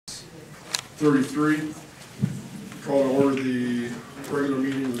33, call to order the regular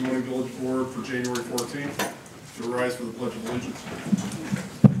meeting of the Monee Village Board for January 14th. To rise for the Pledge of Allegiance.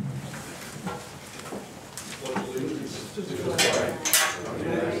 Pledge allegiance to the flag of the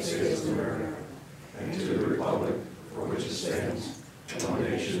United States of America and to the republic for which it stands, one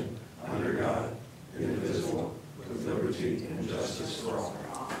nation, under God, indivisible, with liberty and justice for all.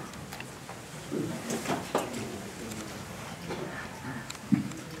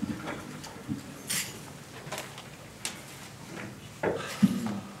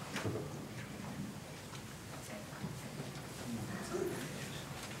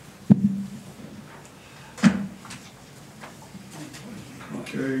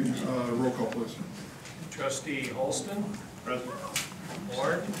 Okay, roll call, please. Trustee Holston. Present.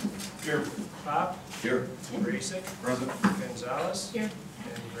 Ward. Here. Pop. Here. Racick. Present. Gonzalez. Here.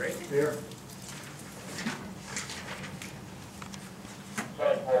 And Gray. Here.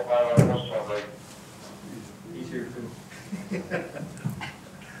 He's here too.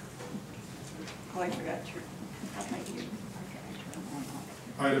 Oh, I forgot your, that might be,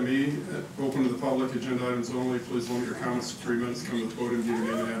 Item E, open to the public, agenda items only. Please limit your comments to 3 minutes. Come to the podium, give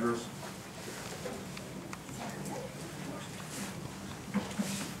your name and address.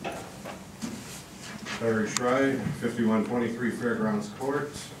 Larry Schrei, 5123 Fairgrounds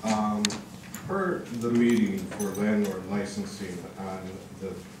Court. Per the meeting for landlord licensing on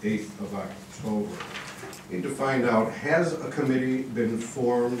the 8th of October, need to find out, has a committee been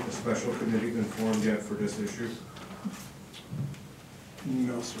formed, a special committee been formed yet for this issue?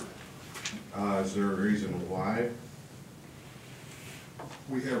 No, sir. Is there a reason why?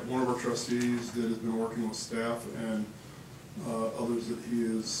 We have one of our trustees that has been working with staff and others that he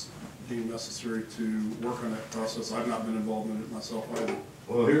is deemed necessary to work on that process. I've not been involved in it myself either.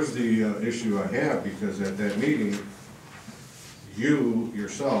 Well, here's the issue I have, because at that meeting, you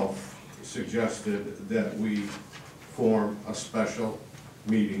yourself suggested that we form a special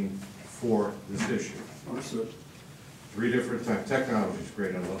meeting for this issue. Understood. 3 different times. Technology is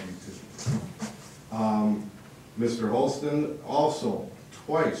great, I love you too. Mr. Holston also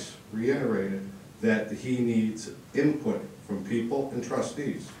twice reiterated that he needs input from people and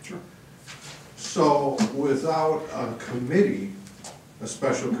trustees. Sure. So without a committee, a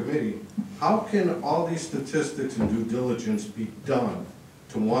special committee, how can all these statistics and due diligence be done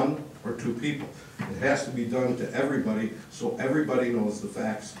to 1 or 2 people? It has to be done to everybody, so everybody knows the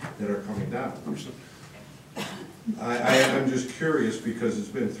facts that are coming down. Understood. I'm just curious, because it's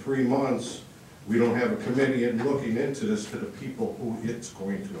been 3 months, we don't have a committee and looking into this to the people who it's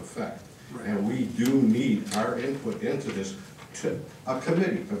going to affect. Right. And we do need our input into this, to a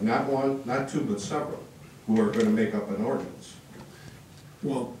committee of not 1, not 2, but several, who are going to make up an ordinance.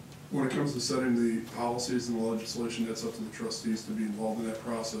 Well, when it comes to setting the policies and the legislation, that's up to the trustees to be involved in that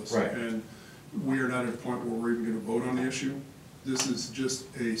process. Right. And we are not at a point where we're even going to vote on the issue. This is just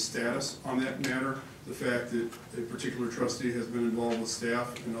a status on that matter. The fact that a particular trustee has been involved with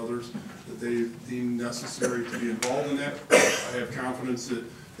staff and others that they've deemed necessary to be involved in that. I have confidence that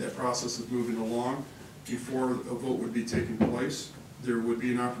that process is moving along. Before a vote would be taking place, there would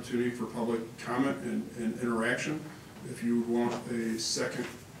be an opportunity for public comment and interaction. If you want a second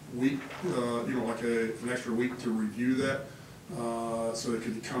week, like an extra week to review that, so it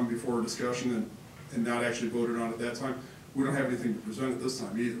could come before a discussion and not actually voted on at that time. We don't have anything to present at this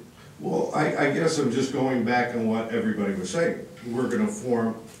time either. Well, I guess I'm just going back on what everybody was saying. We're going to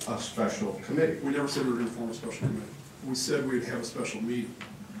form a special committee. We never said we were going to form a special committee. We said we'd have a special meeting.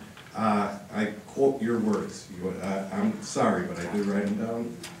 I quote your words. I'm sorry, but I did write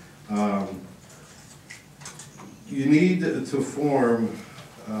them down. You need to form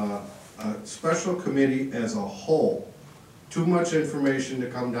a special committee as a whole. Too much information to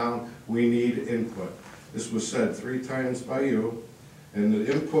come down. We need input. This was said 3 times by you, and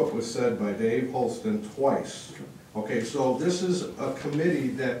the input was said by Dave Holston twice. Okay, so this is a committee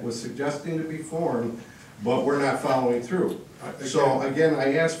that was suggesting to be formed, but we're not following through. So again,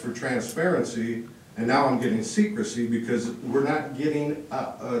 I asked for transparency, and now I'm getting secrecy, because we're not getting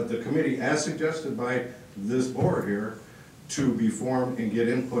the committee, as suggested by this board here, to be formed and get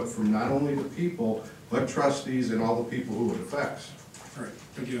input from not only the people, but trustees and all the people who it affects. All right,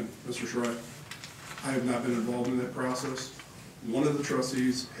 again, Mr. Schrei, I have not been involved in that process. One of the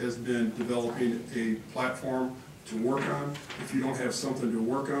trustees has been developing a platform to work on. If you don't have something to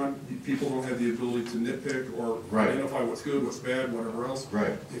work on, people don't have the ability to nitpick or identify what's good, what's bad, whatever else.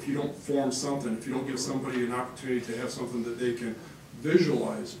 Right. If you don't form something, if you don't give somebody an opportunity to have something that they can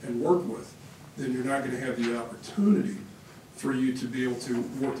visualize and work with, then you're not going to have the opportunity for you to be able to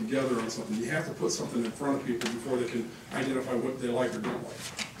work together on something. You have to put something in front of people before they can identify what they like or don't like.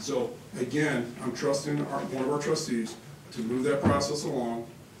 So again, I'm trusting one of our trustees to move that process along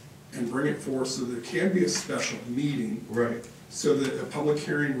and bring it forth so there can be a special meeting. Right. So that a public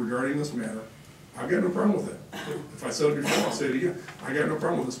hearing regarding this matter, I've got no problem with that. If I said it before, I'll say it again. I got no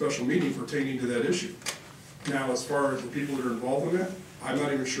problem with a special meeting pertaining to that issue. Now, as far as the people that are involved in that, I'm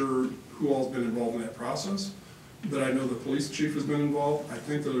not even sure who all's been involved in that process, but I know the police chief has been involved. I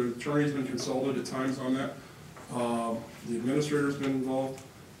think the attorney's been consulted at times on that. The administrator's been involved.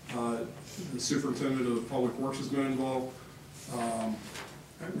 The superintendent of public works has been involved.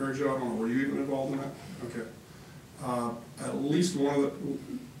 Mary Jo, I don't know, were you even involved in that? Okay. At least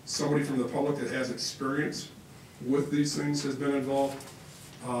somebody from the public that has experience with these things has been involved.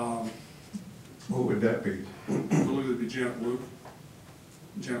 Who would that be? I believe it'd be Janet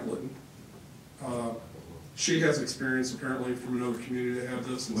Litton. She has experience apparently from another community that had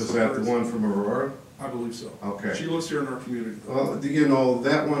this. Was that the one from Aurora? I believe so. Okay. She lives here in our community. Well, you know,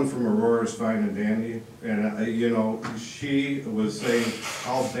 that one from Aurora is fine and dandy, and, you know, she was saying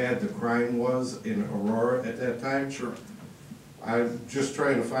how bad the crime was in Aurora at that time. Sure. I'm just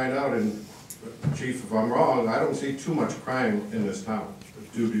trying to find out, and Chief, if I'm wrong, I don't see too much crime in this town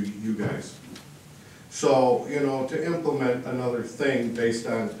due to you guys. So, you know, to implement another thing based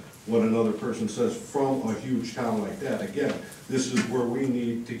on what another person says from a huge town like that, again, this is where we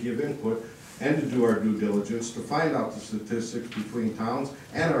need to give input and to do our due diligence, to find out the statistics between towns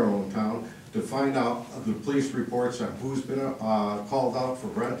and our own town, to find out the police reports on who's been called out for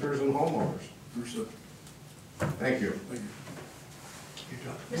renters and homeowners. Understood. Thank you. Thank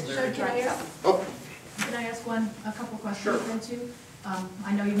you. Mr. Shedd, can I ask a couple questions then too?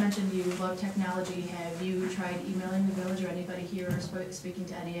 I know you mentioned you love technology. Have you tried emailing the village or anybody here or speaking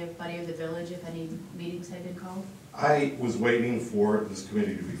to anybody of the village if any meetings had been called? I was waiting for this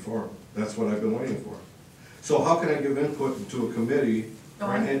committee to be formed. That's what I've been waiting for. So how can I give input to a committee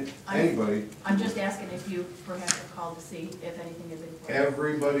or anybody? I'm just asking if you perhaps have called to see if anything had been called.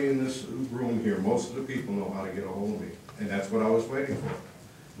 Everybody in this room here, most of the people know how to get a hold of me, and that's what I was waiting for.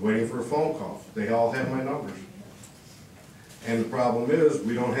 Waiting for a phone call. They all have my numbers. And the problem is,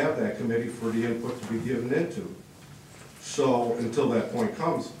 we don't have that committee for the input to be given into. So until that point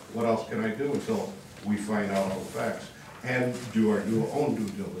comes, what else can I do until we find out all the facts and do our own due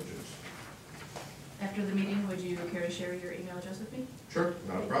diligence? After the meeting, would you care to share your email address with me? Sure,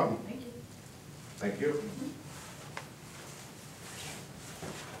 not a problem. Thank you. Thank you.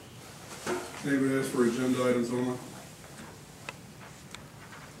 Anybody else for agenda items only?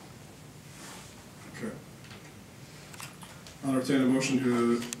 Okay. I'll entertain a motion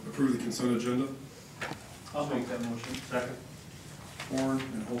to approve the consent agenda. I'll make that motion. Second. Warren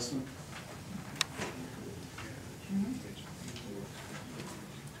and Holston.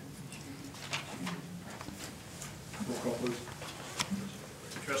 Roll call, please.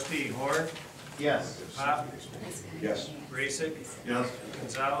 Trustee Horn, Yes. Pop, Yes. Racick, Yes.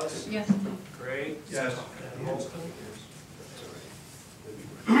 Gonzalez, Yes. Gray. Yes. And Holston.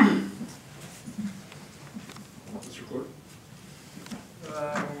 Mr. Clerk.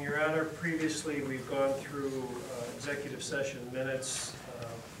 Your Honor, previously we've gone through executive session minutes.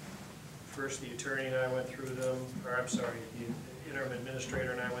 First, the attorney and I went through them, or I'm sorry, the interim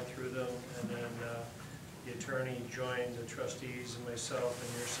administrator and I went through them, and then the attorney joined the trustees and myself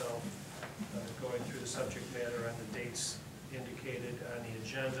and yourself going through the subject matter on the dates indicated on the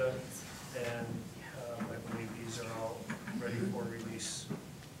agenda, and I believe these are all ready for release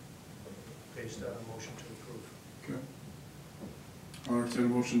based on a motion to approve. Okay. I'll entertain a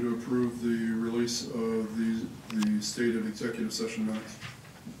motion to approve the release of the stated executive session minutes.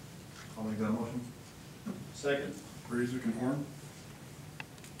 I'll make that motion. Second. Raisik and Horn.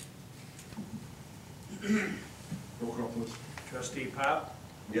 Roll call, please. Trustee Pop,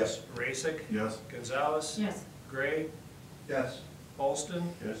 Yes. Racick, Yes. Gonzalez, Yes. Gray, Yes.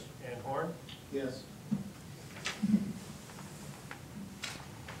 Holston, Yes. and Horn. Yes.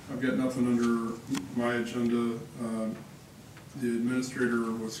 I've got nothing under my agenda. The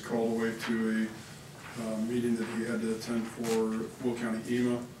administrator was called away to a meeting that he had to attend for Will County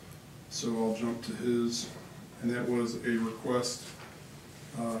EMA, so I'll jump to his. And that was a request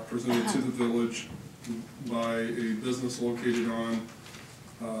presented to the village by a business located on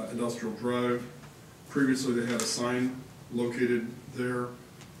Industrial Drive. Previously, they had a sign located there.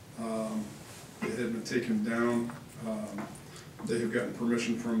 It had been taken down. They have gotten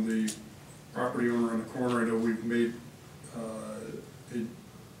permission from the property owner on the corner. I know we've made a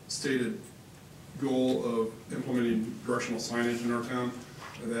stated goal of implementing directional signage in our town,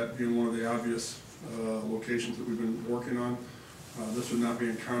 that being one of the obvious locations that we've been working on. This would not be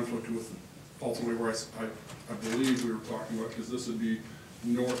in conflict with ultimately where I believe we were talking about, because this would be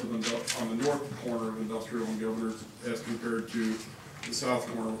north of, on the north corner of Industrial and Governors as compared to the south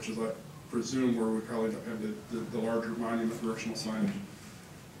corner, which is, I presume, where we probably have the larger monument directional signage.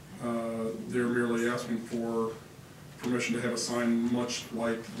 They're merely asking for permission to have a sign much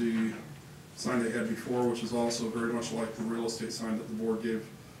like the sign they had before, which is also very much like the real estate sign that the board gave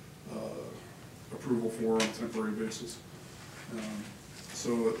approval for on a temporary basis.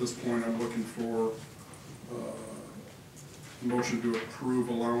 So at this point, I'm looking for a motion to approve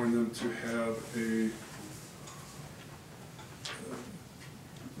allowing them to have a,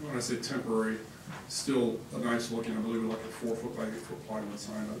 when I say temporary, still a nice looking, I believe like a 4 foot by 8 foot plywood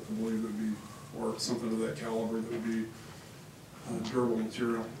sign, I believe it would be, or something of that caliber that would be durable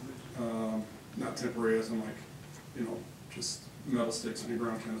material. Not temporary as in like, you know, just metal sticks in the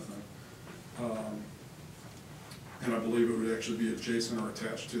ground kind of thing. And I believe it would actually be adjacent or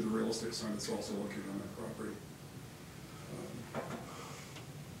attached to the real estate sign that's also located on that property.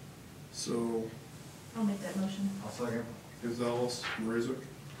 So, I'll make that motion. I'll second. Gonzalez, Mrazek?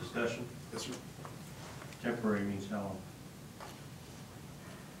 Discussion. Yes, sir. Temporary means how long?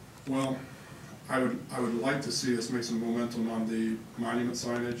 Well, I would like to see us make some momentum on the monument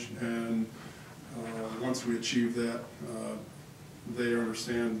signage, and once we achieve that, they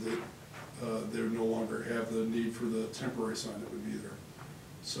understand that they would no longer have the need for the temporary sign that would be there.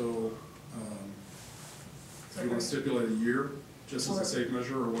 So, if you want to stipulate a year, just as a safe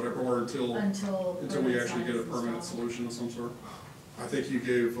measure, or whatever, or until we actually get a permanent solution of some sort. I think you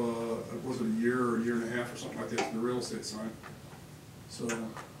gave, was it a year or a year and a half or something like that for the real estate sign? So,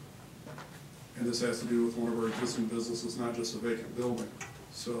 and this has to do with one of our existing businesses, not just a vacant building,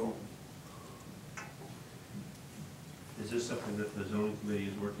 so. Is this something that the zoning committee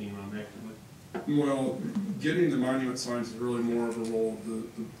is working on actively? Well, getting the monument signs is really more of a role of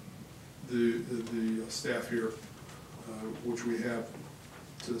the staff here, which we have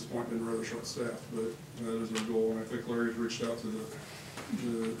to this point been rather short-staffed, but that is our goal. And I think Larry's reached out to the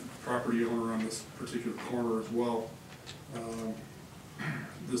property owner on this particular corner as well.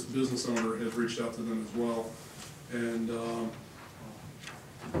 This business owner has reached out to them as well. And there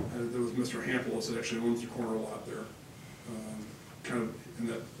was Mr. Hampelus that actually owns the corner lot there. Kind of, and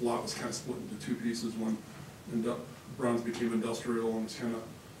that lot was kind of split into two pieces when Browns became industrial and was kind of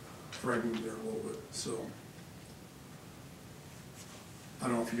fragmented there a little bit. So I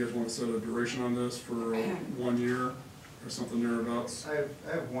don't know if you guys want to set a duration on this for 1 year or something thereabouts. I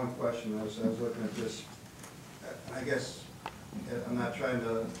have one question. I was looking at this. I guess, I'm not trying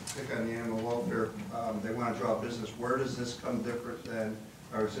to pick on the animal welfare. They want to draw a business. Where does this come different than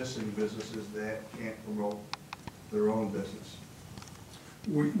our existing businesses that can't promote their own business?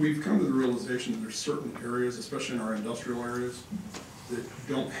 We've come to the realization that there's certain areas, especially in our industrial areas, that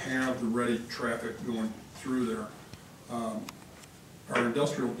don't have the ready traffic going through there. Our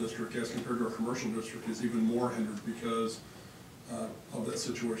industrial district, as compared to our commercial district, is even more hindered because of that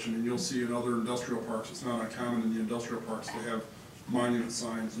situation. And you'll see in other industrial parks, it's not uncommon in the industrial parks to have monument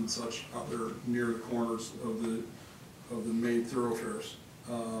signs and such out there near the corners of the main thoroughfares.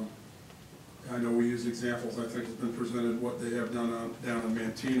 I know we use examples, I think has been presented, what they have done down in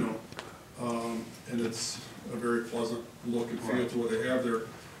Mantino, and it's a very pleasant look and feel to what they have there.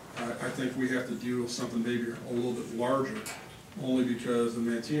 I think we have to do something maybe a little bit larger, only because in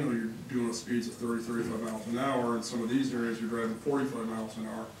Mantino you're doing speeds of 30, 35 miles an hour, and some of these areas you're driving 45 miles an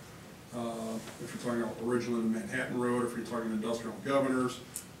hour. If you're talking about originally the Manhattan Road, if you're talking industrial governors,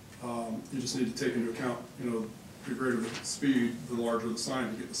 you just need to take into account, you know, the greater the speed, the larger the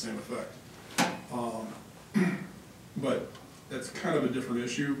sign to get the same effect. But that's kind of a different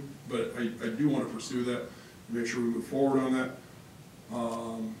issue, but I do want to pursue that, and make sure we move forward on that.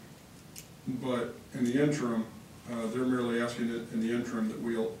 But in the interim, they're merely asking that in the interim that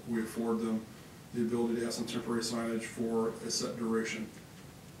we afford them the ability to have some temporary signage for a set duration.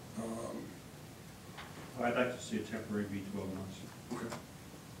 I'd like to see a temporary be 12 months. Okay.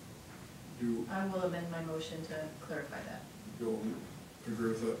 I will amend my motion to clarify that. You'll agree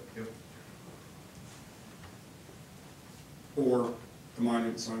with that? Yep. Or the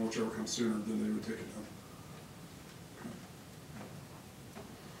monument sign, whichever comes sooner, then they would take it down.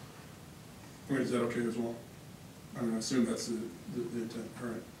 I mean, is that okay as well? I mean, I assume that's the intent.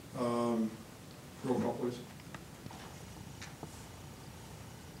 All right. Roll call, please.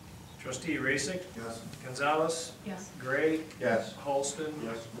 Trustee Racick? Yes. Gonzalez? Yes. Gray? Yes. Holston?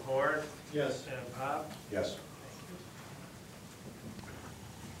 Yes. Horn? Yes. And Pop? Yes.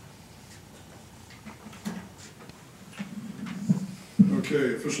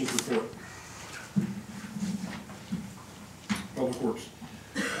 Okay, officials report. Public Works.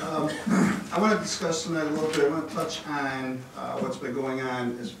 I want to discuss tonight a little bit, I want to touch on what's been going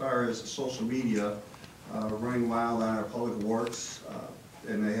on as far as social media running wild on our public works,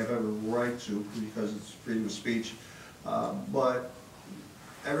 and they have every right to because it's freedom of speech. But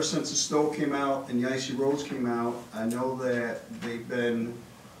ever since the snow came out and the icy roads came out, I know that they've been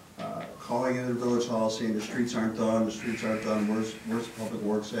calling into the village hall saying the streets aren't done, where's the public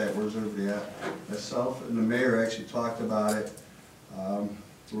works at, where's everybody at? Myself and the mayor actually talked about it.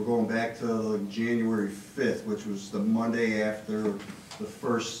 We're going back to like January 5th, which was the Monday after the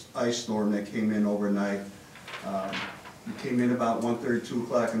first ice storm that came in overnight. It came in about 1:30, 2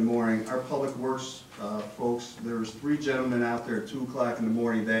 o'clock in the morning. Our public works folks, there was 3 gentlemen out there at 2 o'clock in the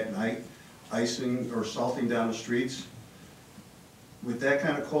morning that night, icing or salting down the streets. With that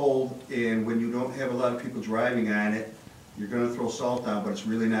kind of cold, and when you don't have a lot of people driving on it, you're gonna throw salt down, but it's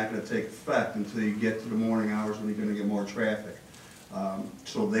really not gonna take effect until you get to the morning hours when you're gonna get more traffic.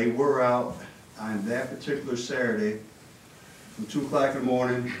 So they were out on that particular Saturday from 2 o'clock in the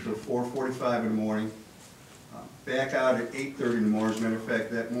morning to 4:45 in the morning. Back out at 8:30 in the morning. As a matter of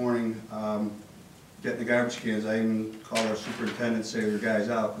fact, that morning, getting the garbage cans, I even called our superintendent, say your guys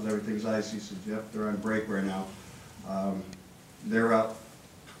out because everything's icy. He said, yep, they're on break right now. They're out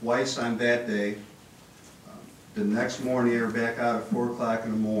twice on that day. The next morning, they're back out at 4 o'clock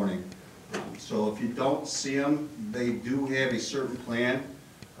in the morning. So if you don't see them, they do have a certain plan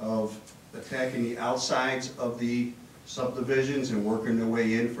of attacking the outsides of the subdivisions and working their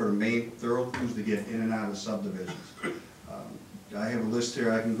way in for the main thoroughfares to get in and out of the subdivisions. I have a list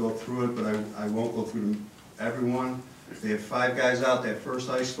here, I can go through it, but I won't go through them, everyone. They had 5 guys out that first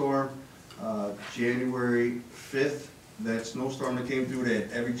ice storm. January 5th, that snowstorm that came through, they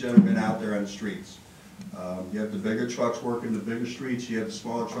had every gentleman out there on the streets. You have the bigger trucks working the bigger streets, you have the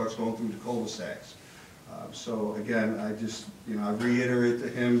smaller trucks going through the cul-de-sacs. So again, I just, I reiterate to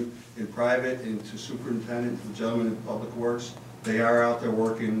him in private and to superintendent, the gentleman in Public Works, they are out there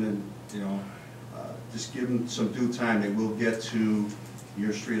working and, just give them some due time, they will get to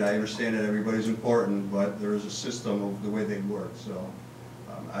your street. I understand that everybody's important, but there is a system of the way they work. So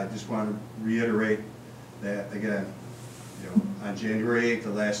I just want to reiterate that again. On January 8th, the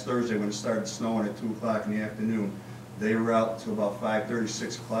last Thursday, when it started snowing at 2 o'clock in the afternoon, they were out until about 5:30,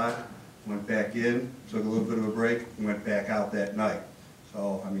 6 o'clock, went back in, took a little bit of a break, and went back out that night.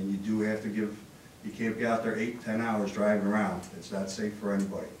 So, I mean, you do have to give, you can't be out there 8, 10 hours driving around. It's not safe for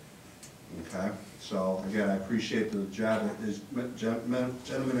anybody. Okay? So, again, I appreciate the job that these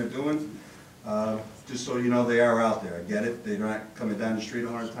gentlemen are doing. Just so you know, they are out there. I get it. They're not coming down the street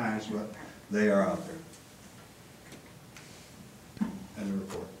 100 times, but they are out there. End of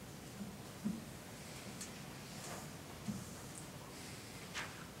report.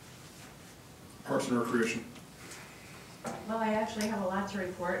 Parks and Recreation. Well, I actually have a lot to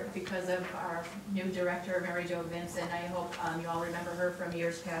report because of our new director, Mary Jo Vincent. I hope you all remember her from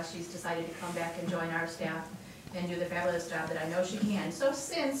years past. She's decided to come back and join our staff and do the fabulous job that I know she can. So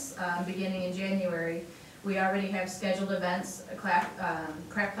since beginning in January, we already have scheduled events, craft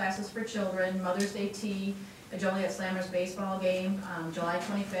classes for children, Mother's Day tea, a Joliet Slammers baseball game, July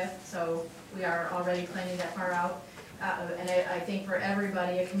 25th, so we are already planning that far out. And I think for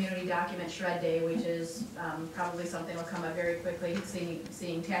everybody, a community document shred day, which is probably something will come up very quickly,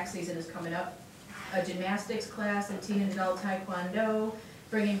 seeing tax season is coming up. A gymnastics class, a teen and adult taekwondo,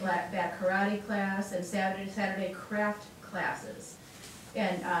 bringing back karate class, and Saturday craft classes.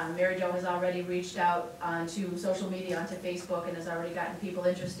 And Mary Jo has already reached out onto social media, onto Facebook, and has already gotten people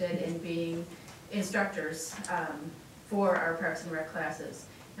interested in being instructors for our Parks and Rec classes.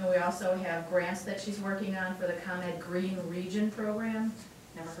 And we also have grants that she's working on for the ComEd Green Region program.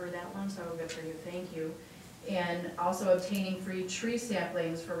 Never heard that one, so good for you, thank you. And also obtaining free tree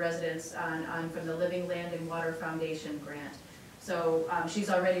samplings for residents from the Living Land and Water Foundation grant. So she's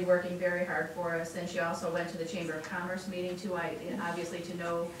already working very hard for us, and she also went to the Chamber of Commerce meeting too, obviously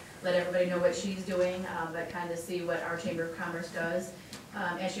to let everybody know what she's doing, but kind of see what our Chamber of Commerce does.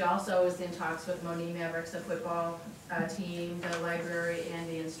 And she also is in talks with Monee Mavericks, the football team, the library, and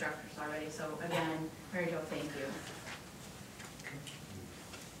the instructors already. So again, Mary Jo, thank you.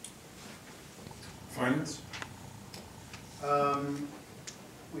 Finance?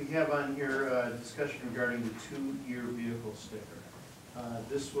 We have on here a discussion regarding the 2-year vehicle sticker.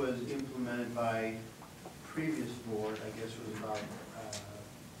 This was implemented by previous board, I guess it was about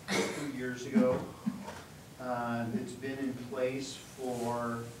 2 years ago. It's been in place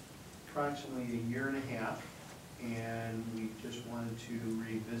for approximately 1.5 years, and we just wanted to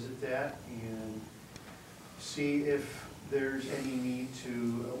revisit that and see if there's any need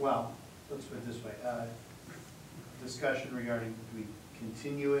to, well, let's put it this way, discussion regarding do we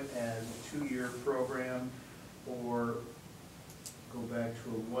continue it as a 2-year program or go back to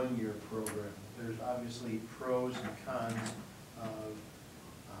a 1-year program. There's obviously pros and cons of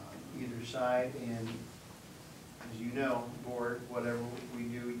either side, and as you know, board, whatever we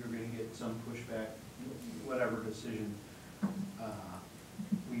do, you're gonna get some pushback, whatever decision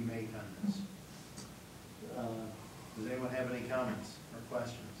we make on this. Does anyone have any comments or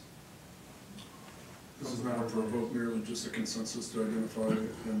questions? This is not up for a vote, merely just a consensus to identify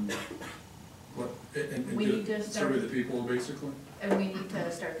and what, and We need to get start- survey the people, basically. And we need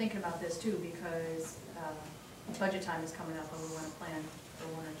to start thinking about this too, because budget time is coming up and we want to plan for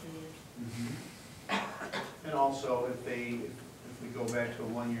 1 or 2 years. And also, if we go back to a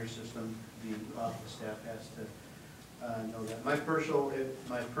 1-year system, the office staff has to know that. My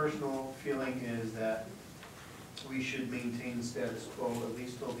personal feeling is that we should maintain the status quo at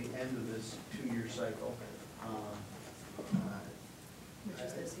least till the end of this 2-year cycle. Which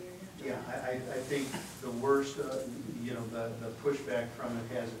is this year. Yeah, I think the worst, you know, the pushback from it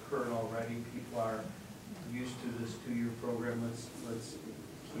has occurred already. People are used to this 2-year program. Let's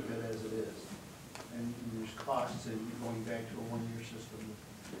keep it as it is. And there's costs in going back to a 1-year system.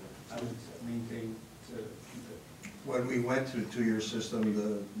 I would maintain to keep it. When we went to a 2-year system,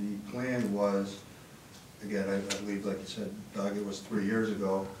 the plan was, again, I believe, like you said, Doug, it was 3 years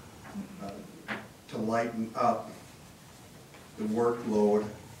ago, to lighten up the workload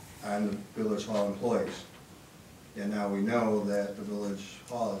on the village hall employees. And now we know that the village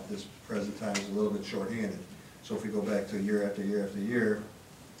hall at this present time is a little bit shorthanded. So if we go back to year after year after year,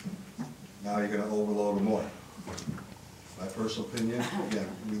 now you're gonna overload them more. My personal opinion, again,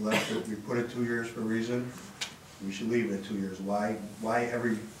 we left it, we put it 2 years for a reason. We should leave it at 2 years. Why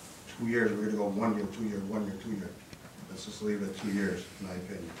every 2 years we're gonna go 1 year, 2 year, 1 year, 2 year? Let's just leave it at 2 years, in my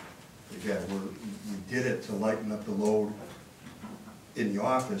opinion. Again, we did it to lighten up the load in the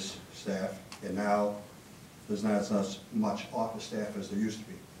office staff, and now there's not as much office staff as there used to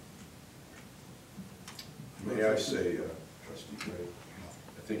be. May I say, Trustee Gray,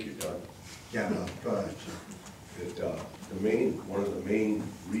 I think you're done. Yeah, no, go ahead. That one of the main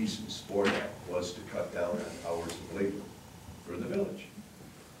reasons for that was to cut down on hours of labor for the village.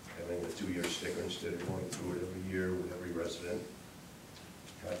 Having a 2-year sticker instead of going through it every year with every resident,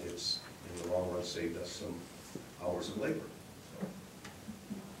 it's in the long run saved us some hours of labor. So.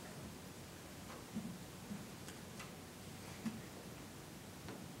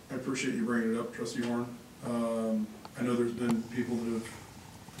 I appreciate you bringing it up, Trustee Horn. I know there's been people that have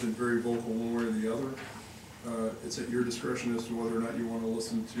been very vocal one way or the other. It's at your discretion as to whether or not you want to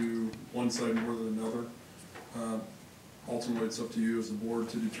listen to one side more than another. Ultimately, it's up to you as the board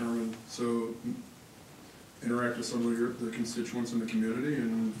to determine. So interact with some of the constituents in the community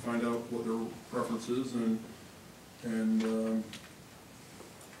and find out what their preference is, and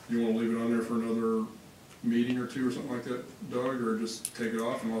you want to leave it on there for another meeting or two or something like that, Doug, or just take it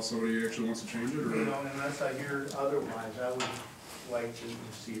off unless somebody actually wants to change it, or? You know, unless I hear otherwise, I would like to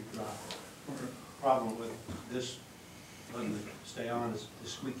see it drop. Okay. Problem with this, letting it stay on, is the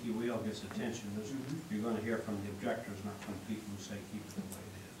squeaky wheel gets attention. You're gonna hear from the objectors, not from people who say keep it the way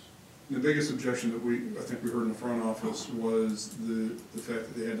it is. The biggest objection that I think we heard in the front office was the fact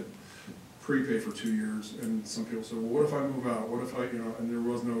that they had to prepay for 2 years, and some people said, well, what if I move out? What if I, you know, and there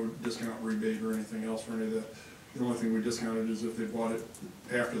was no discount rebate or anything else for any of that. The only thing we discounted is if they bought it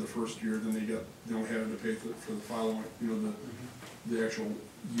after the first year, then they only had to pay for the following, you know, the actual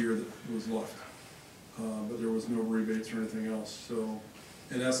year that was left. But there was no rebates or anything else. So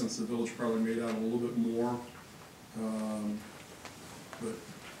in essence, the village probably made out a little bit more. But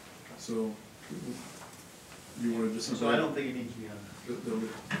so you want to just. So I don't think it needs to be on there.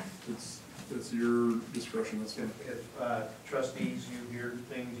 It's your discretion, that's fine. If trustees, you hear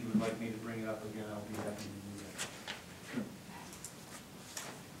things you would like me to bring it up again, I'll be happy to do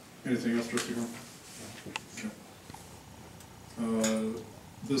that. Anything else, Trustee Horn? Okay.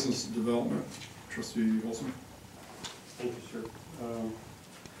 Business development, Trustee Wilson. Thank you, sir.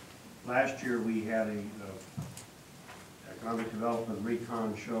 Last year, we had a economic development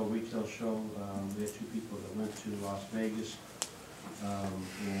recon show, retail show. We had 2 people that went to Las Vegas.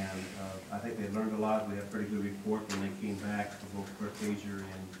 And I think they learned a lot. We had a pretty good report when they came back, both Clerk Hazer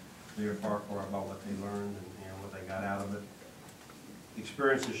and Mayor Farquhar, about what they learned and what they got out of it.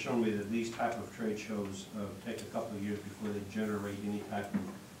 Experience has shown me that these type of trade shows take a couple of years before they generate any type of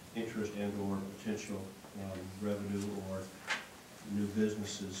interest and or potential revenue or new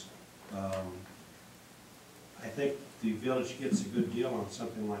businesses. I think the village gets a good deal on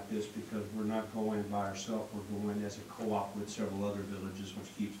something like this because we're not going by ourselves, we're going as a co-op with several other villages, which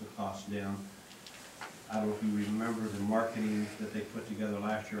keeps the costs down. I don't know if you remember the marketing that they put together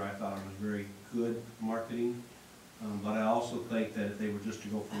last year. I thought it was very good marketing. But I also think that if they were just to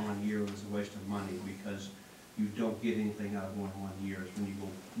go for 1 year, it was a waste of money, because you don't get anything out of going 1 year. It's when you go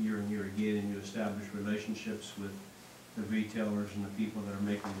year and year again and you establish relationships with the retailers and the people that are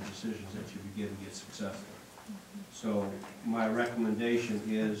making the decisions that you begin to get successful. So my recommendation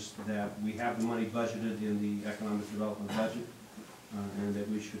is that we have the money budgeted in the economic development budget, and that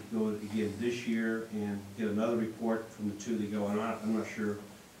we should go again this year and get another report from the two that go. And I'm not sure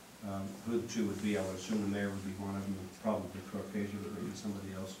who the two would be. I would assume the mayor would be one of them, and probably Caucasian, but maybe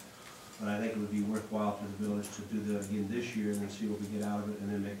somebody else. But I think it would be worthwhile for the village to do that again this year, and then see what we get out of it,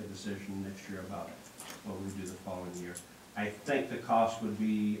 and then make a decision next year about what we do the following year. I think the cost would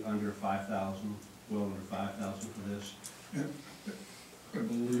be under 5,000, well under 5,000 for this. And I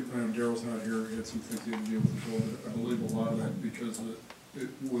believe, I know Daryl's not here, he had some things he had to deal with, but I believe a lot of that, because it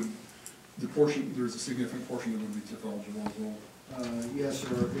would, the portion, there's a significant portion that would be TIF eligible as well. Yes,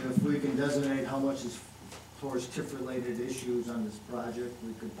 sir. If we can designate how much is towards TIF-related issues on this project,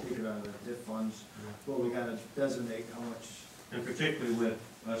 we could take it out of the TIF funds. But we gotta designate how much. And particularly with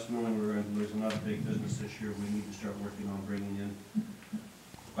us knowing we're going to lose another big business this year, we need to start working on bringing in,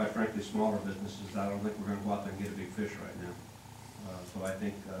 quite frankly, smaller businesses. I don't think we're going to go out there and get a big fish right now. So I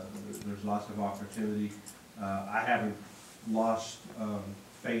think there's lots of opportunity. I haven't lost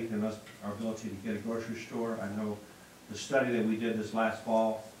faith in us, our ability to get a grocery store. I know the study that we did this last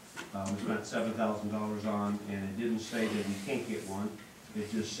fall, we spent $7,000 on, and it didn't say that we can't get one.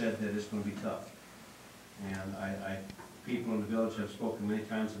 It just said that it's going to be tough. And people in the village have spoken many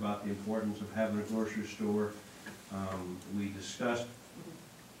times about the importance of having a grocery store. We discussed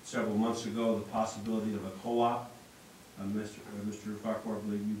several months ago the possibility of a co-op. Mr. Farquhar, I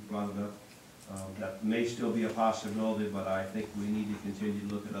believe you brought it up. That may still be a possibility, but I think we need to continue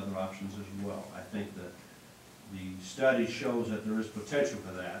to look at other options as well. I think that the study shows that there is potential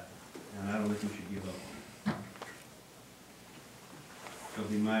for that, and I don't think we should give up on it. So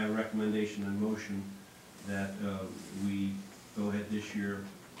it'll be my recommendation and motion that we go ahead this year,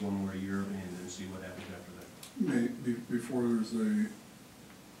 one more year, and then see what happens after that. Before there's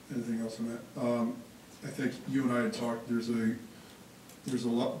anything else on that, I think you and I had talked, there's a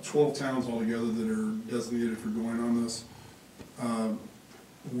lot, 12 towns altogether that are designated for going on this.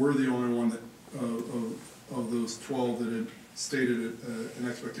 We're the only one that, of those 12 that had stated an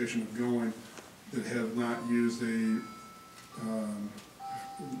expectation of going, that have not used the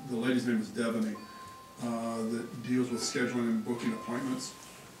lady's name is Devaney, that deals with scheduling and booking appointments.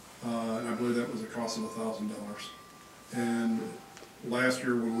 And I believe that was a cost of $1,000. And last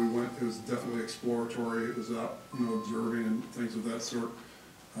year when we went, it was definitely exploratory. It was out, observing and things of that sort.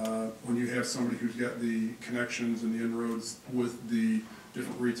 When you have somebody who's got the connections and the inroads with the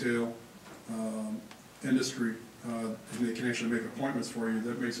different retail industry, and they can actually make appointments for you,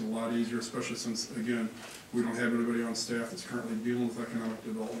 that makes it a lot easier, especially since, again, we don't have anybody on staff that's currently dealing with economic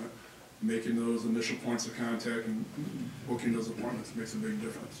development. Making those initial points of contact and booking those appointments makes a big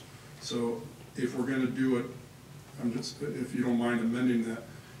difference. So if we're going to do it, if you don't mind amending that,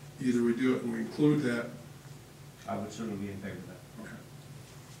 either we do it and we include that. I would certainly be in favor of that. Okay.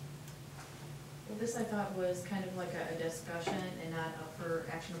 Well, this I thought was kind of like a discussion and not up for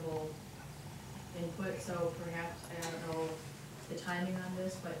actionable input, so perhaps, I don't know the timing on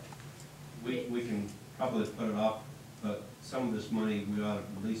this, but. We can probably put it off, but some of this money, we ought to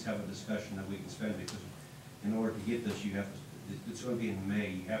at least have a discussion that we can spend, because in order to get this, you have to, it's going to be in May,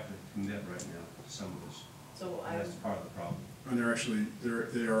 you have to commit right now to some of this. So And that's part of the problem. And they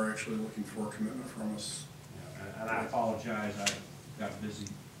are actually looking for a commitment from us. Yeah, and I apologize, I got busy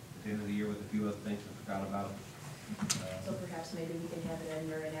at the end of the year with a few other things and forgot about it. So perhaps maybe we can have it in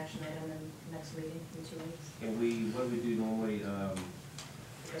your action item in the next meeting in 2 weeks? Can we, what do we do normally,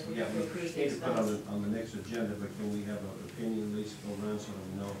 Because we yeah, have to we approve the need to put expense. on the next agenda, but can we have an opinion at least go around so that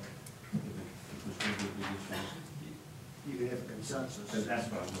we know if it's going to be a big issue? You can have a consensus. Because that's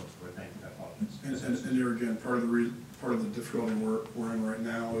what I'm looking for, thank you, I apologize. And there again, part of the difficulty we're in right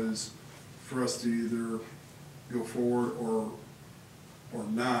now is for us to either go forward or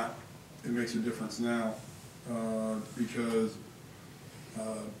not. It makes a difference now because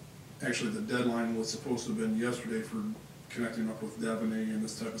actually the deadline was supposed to have been yesterday for connecting up with Devaney and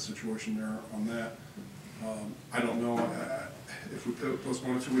this type of situation there on that. I don't know, if we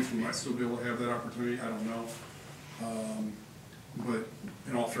postpone it 2 weeks, we might still be able to have that opportunity, I don't know. But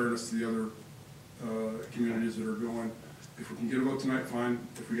in all fairness to the other communities that are going, if we can get a vote tonight, fine.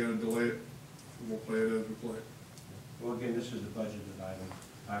 If we gotta delay it, we'll play it as we play it. Well, again, this is the budgeted item.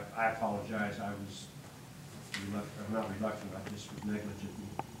 I apologize, I'm not reluctant, I just was negligent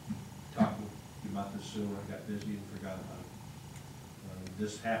in talking to about this soon. I got busy and forgot about it.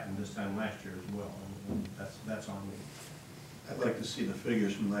 This happened this time last year as well, and that's on me. I'd like to see the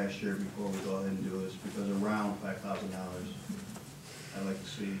figures from last year before we go ahead and do this, because around $5,000. I'd like to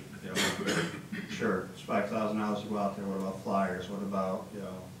see, you know, sure, it's $5,000 to go out there, what about flyers, what about, you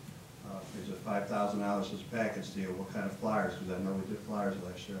know, is it $5,000 as a package deal, what kind of flyers, because I know we did flyers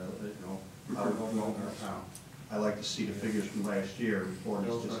last year, you know, how we go over our town. I'd like to see the figures from last year before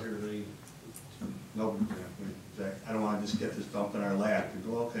this just. No, exactly. I don't want to just get this dumped in our lap and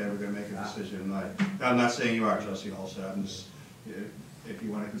go, okay, we're gonna make a decision tonight. I'm not saying you are, Trustee Olson, I'm just, if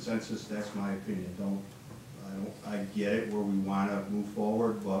you want a consensus, that's my opinion. I get it where we want to move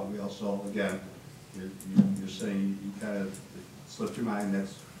forward, but we also, again, you're saying you kind of slipped your mind,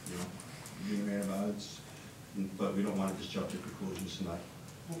 that's, you know, being mad about it, but we don't want to just jump to conclusions tonight.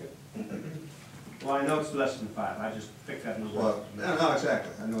 Okay. Well, I know it's less than 5, I just picked that number. Well, no,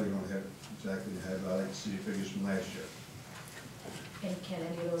 exactly, I know you don't have it exactly in your head, but I'd like to see the figures from last year. And can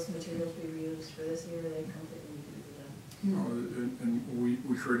any of those materials be reused for this year, they completely need to be done? And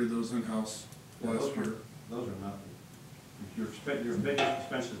we created those in-house last year. Those are nothing. Your biggest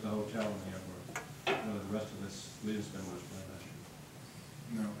expense is the hotel and the airport. The rest of this, we didn't spend much money last year.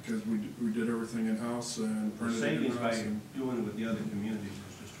 No, because we did everything in-house and The printed it savings by in-house. doing it with the other communities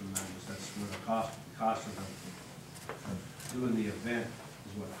is just tremendous. That's where the cost of doing the event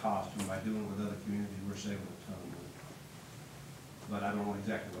is what costs, and by doing it with other communities, we're saving a ton of money. But I don't know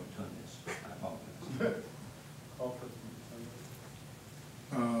exactly what a ton is. I apologize.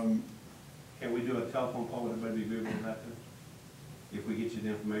 Can we do a telephone poll? Would everybody be agreeable with that then? If we get you the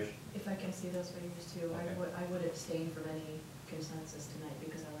information? If I can see those figures too, Okay. I would abstain from any consensus tonight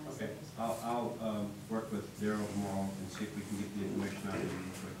because I want to see Okay, this. I'll work with Daryl tomorrow and see if we can get the information out of you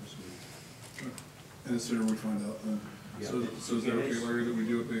real quick this week. And the sooner we find out then. Yeah. So is that okay, Larry, that we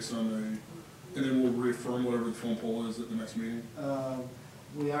do it based on and then we'll reaffirm whatever the phone poll is at the next meeting?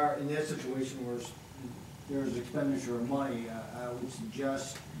 We are in that situation where there's expenditure of money. I would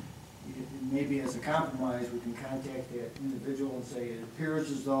suggest, maybe as a compromise, we can contact that individual and say, it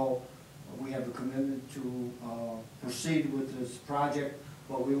appears as though we have a commitment to proceed with this project,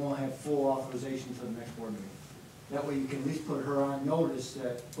 but we won't have full authorization for the next board meeting. That way you can at least put her on notice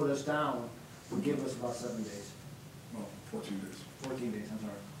that put us down, would give us about 7 days. Well, 14 days. 14 days, I'm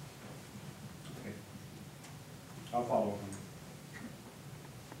sorry. Okay. I'll follow up.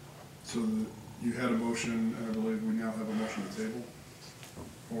 So you had a motion, and I believe we now have a motion to table?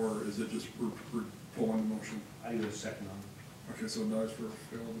 Or is it just we're pulling the motion? I need a second on it. Okay, so it dies for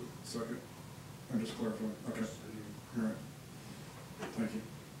failed second? I'm just clarifying. Okay, all right. Thank you.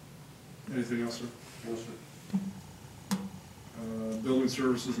 Anything else, sir? No, sir. Building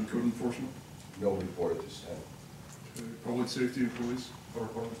services and code enforcement? No report at this time. Okay. Public safety and police? No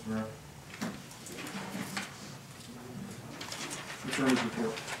report, Mr. Mayor. Attorney's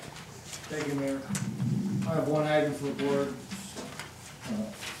report. Thank you, Mayor. I have one item for the board.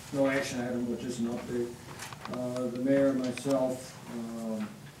 No action item, but just an update. The mayor and myself,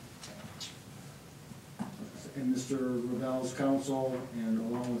 and Mr. Ravel's counsel, and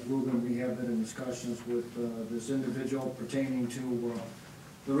along with Ruben, we have been in discussions with this individual pertaining to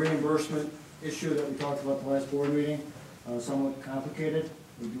the reimbursement issue that we talked about the last board meeting. Somewhat complicated.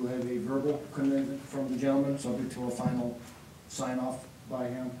 We do have a verbal commitment from the gentleman, subject to a final sign-off by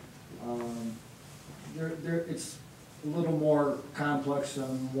him. It's a little more complex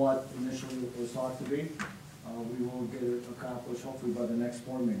than what initially it was thought to be. We will get it accomplished hopefully by the next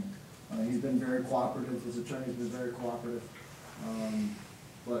board meeting. He's been very cooperative, his attorney's been very cooperative,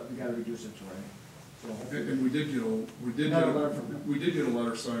 but we gotta reduce it to right. And we did get a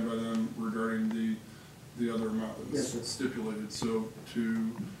letter signed by them regarding the other amount that was Yes, sir. stipulated. So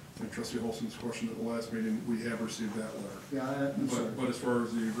to Trustee Holston's question at the last meeting, we have received that letter. Yeah, I'm sorry. But as far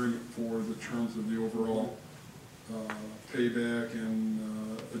as the agreement for the terms of the overall payback and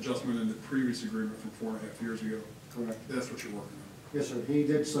adjustment in the previous agreement from 4.5 years ago, Correct. that's what you're working on. Yes, sir. He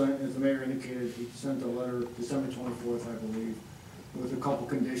did sign, as the mayor indicated, he sent a letter December 24th, I believe, with a couple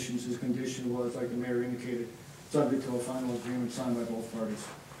conditions. His condition was, like the mayor indicated, subject to a final agreement signed by both parties.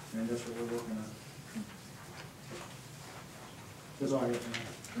 And that's what we're working on. That's all I have tonight.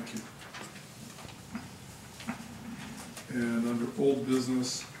 Thank you. And under old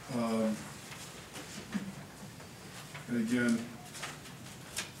business, and again,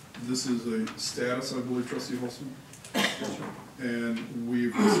 this is a status, I believe, Trustee Holston? And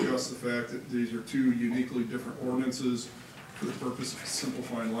we've discussed the fact that these are two uniquely different ordinances for the purpose of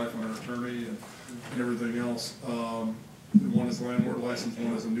simplifying life on our attorney and everything else. One is landlord license,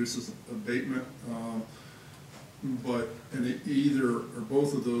 one is a nuisance abatement. But in either or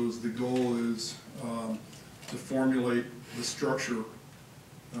both of those, the goal is to formulate the structure,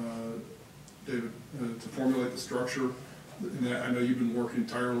 David, to formulate the structure. And I know you've been working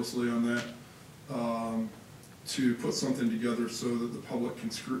tirelessly on that, to put something together so that the public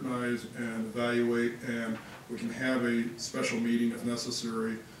can scrutinize and evaluate, and we can have a special meeting if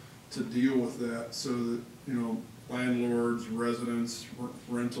necessary to deal with that, so that, you know, landlords, residents,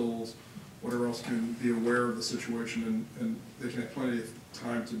 rentals, whatever else can be aware of the situation, and they can have plenty of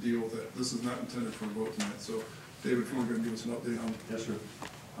time to deal with it. This is not intended for a vote tonight. So, David, if you want to give us an update on. Yes, sir.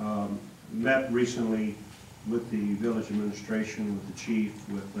 Met recently with the village administration, with the chief,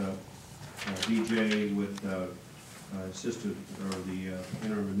 with DJ, with assistant, or the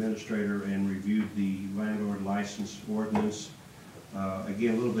interim administrator, and reviewed the landlord license ordinance.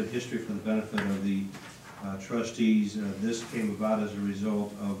 Again, a little bit of history for the benefit of the trustees. This came about as a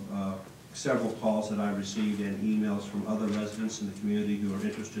result of several calls that I received and emails from other residents in the community who are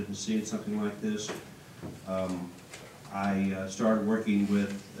interested in seeing something like this. I started working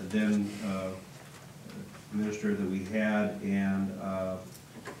with the then administrator that we had, and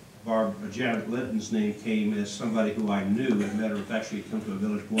Janet Linton's name came as somebody who I knew, and met her, actually come to a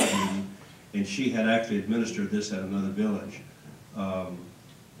village board meeting, and she had actually administered this at another village.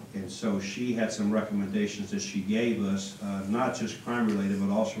 And so she had some recommendations that she gave us, not just crime related, but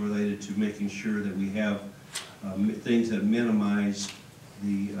also related to making sure that we have things that minimize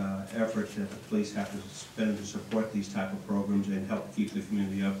the effort that the police have to spend to support these type of programs and help keep the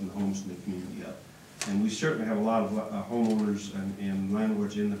community up and the homes in the community up. And we certainly have a lot of homeowners and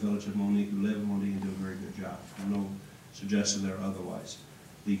landlords in the village of Monee who live in Monee and do a very good job. No suggestion there otherwise.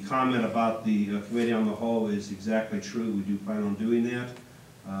 The comment about the committee on the whole is exactly true. We do plan on doing that.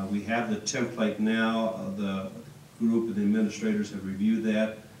 We have the template now. The group of the administrators have reviewed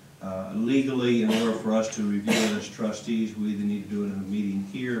that. Legally, in order for us to review it as trustees, we either need to do it in a meeting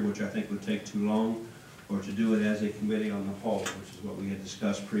here, which I think would take too long, or to do it as a committee on the whole, which is what we had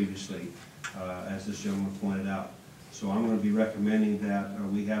discussed previously, as this gentleman pointed out. So I'm going to be recommending that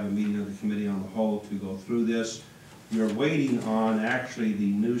we have a meeting of the committee on the whole to go through this. We are waiting on actually the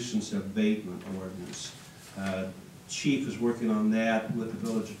nuisance abatement ordinance. Chief is working on that with the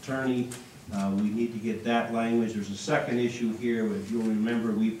village attorney. We need to get that language. There's a second issue here. If you'll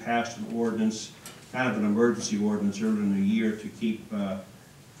remember, we passed an ordinance, kind of an emergency ordinance earlier in the year to keep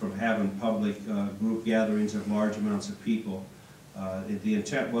from having public group gatherings of large amounts of people. The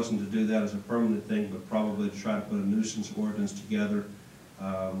intent wasn't to do that as a permanent thing, but probably to try to put a nuisance ordinance together.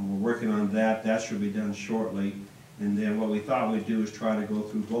 We're working on that. That should be done shortly. And then what we thought we'd do is try to go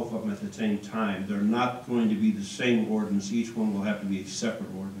through both of them at the same time. They're not going to be the same ordinance. Each one will have to be a separate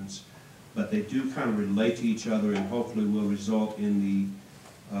ordinance. But they do kind of relate to each other, and hopefully will result in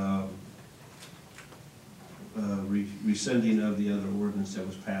the rescinding of the other ordinance that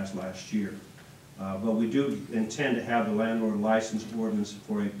was passed last year. But we do intend to have the landlord license ordinance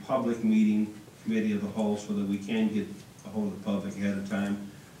for a public meeting, committee of the whole, so that we can get a hold of the public ahead of time.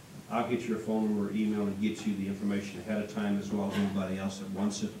 I'll get your phone number or email and get you the information ahead of time, as well as anybody else that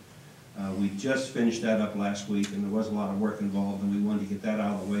wants it. We just finished that up last week, and there was a lot of work involved, and we wanted to get that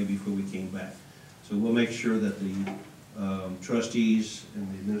out of the way before we came back. So we'll make sure that the trustees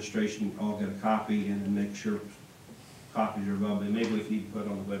and the administration all get a copy, and then make sure copies are available. And maybe we can even put it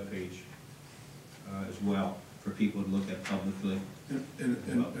on the webpage as well for people to look at publicly.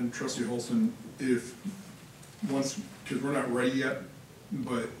 And Trustee Holston, if once, because we're not ready yet,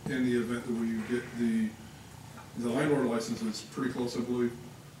 but in the event that we get the landlord license is pretty close, I believe.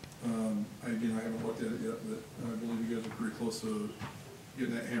 Again, I haven't looked at it yet, but I believe you guys are pretty close to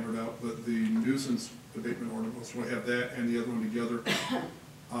getting that hammered out. But the nuisance abatement ordinance, we'll have that and the other one together.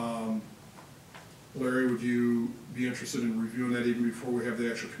 Larry, would you be interested in reviewing that even before we have the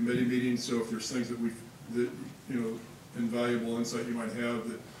actual committee meeting? So if there's things that invaluable insight you might have,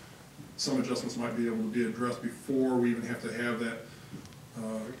 that some adjustments might be able to be addressed before we even have to have that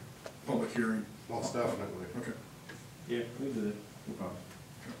public hearing. Most definitely. Okay. Yeah, we do that. No problem.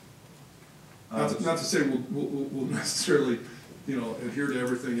 Not to say we'll necessarily, adhere to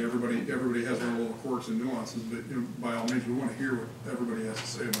everything. Everybody has their little quirks and nuances, but by all means, we want to hear what everybody has to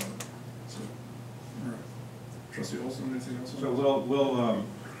say about it. So, all right. Trustee Olson, anything else? So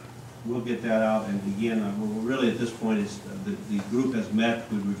we'll get that out, and again, we're really at this point is the group has met,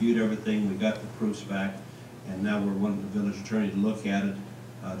 we've reviewed everything, we got the proofs back, and now we're wanting the village attorney to look at it.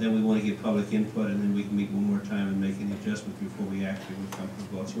 Then we want to get public input, and then we can meet one more time and make any adjustments before we actually would come to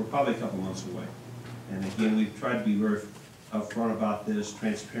a vote. So we're probably a couple months away. And again, we've tried to be very upfront about this,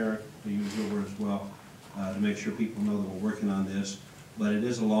 transparent, to use your word as well, to make sure people know that we're working on this. but it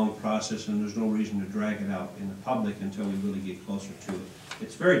is a long process, and there's no reason to drag it out in the public until we really get closer to it.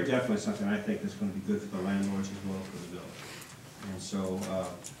 It's very definitely something I think that's gonna be good for the landlords as well as for the village. And so,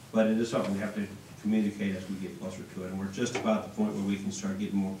 but it is something we have to communicate as we get closer to it, and we're just about the point where we can start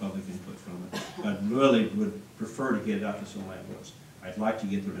getting more public input from it. I really would prefer to get it out to some landlords. I'd like to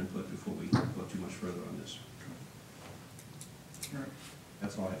get their input before we go too much further on this. All right,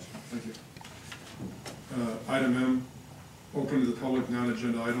 That's all I have. thank you. Item M, open to the public,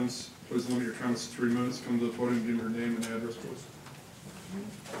 non-agenda items. Please limit your comments to 3 minutes. Come to the podium, give your name and address, please.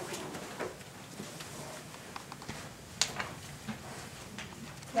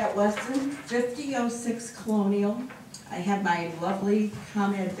 That Weston, 5006 Colonial. I have my lovely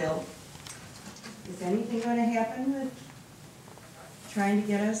comment bill. Is anything going to happen with trying to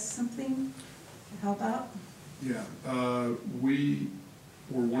get us something to help out? Yeah, we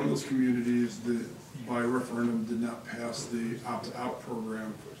were one of those communities that by referendum did not pass the opt-out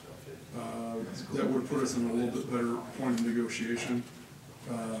program. That would put us in a little bit better point of negotiation.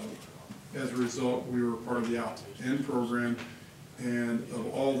 As a result, we were part of the opt-in program, and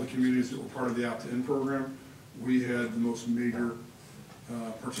of all the communities that were part of the opt-in program, we had the most major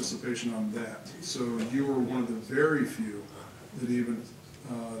participation on that. So you were one of the very few that even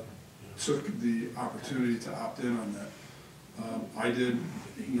took the opportunity to opt in on that. I did,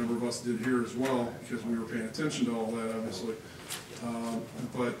 a number of us did here as well, because we were paying attention to all that, obviously.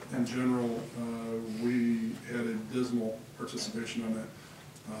 But in general, we had a dismal participation on that.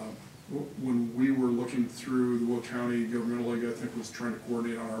 When we were looking through, the Will County Governmental League, I think, was trying to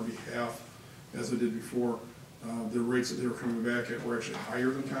coordinate on our behalf, as I did before. The rates that they were coming back at were actually higher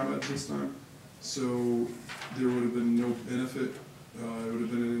than ComEd this time. So there would have been no benefit. It would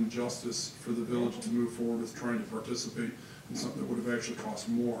have been an injustice for the village to move forward with trying to participate in something that would have actually cost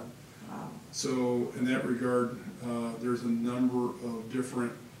more. So in that regard, there's a number of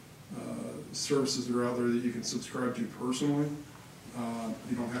different services that are out there that you can subscribe to personally.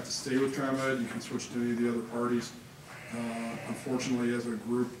 You don't have to stay with ComEd, you can switch to any of the other parties. Unfortunately, as a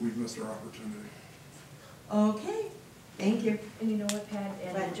group, we've missed our opportunity. Okay, thank you. And you know what, Pat,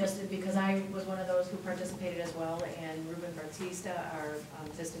 and just because I was one of those who participated as well, and Ruben Bautista, our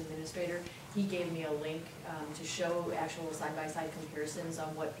assistant administrator, he gave me a link to show actual side-by-side comparisons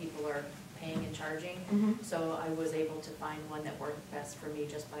on what people are paying and charging. So I was able to find one that worked best for me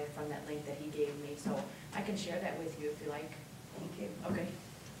just from that link that he gave me. So I can share that with you if you like. Thank you. Okay.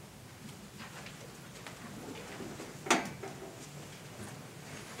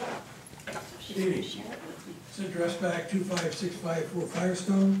 Stevie, it's addressed back 25654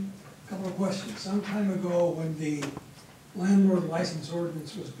 Firestone. Couple of questions. Some time ago, when the landlord license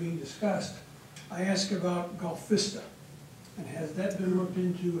ordinance was being discussed, I asked about Gulf Vista. And has that been looked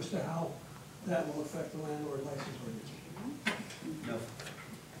into as to how that will affect the landlord license ordinance? No.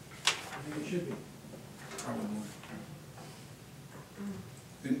 I think it should be. Probably.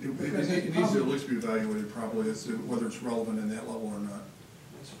 It needs to at least be evaluated probably as to whether it's relevant in that level or not.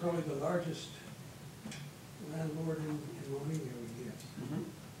 It's probably the largest landlord in Monee, I would guess.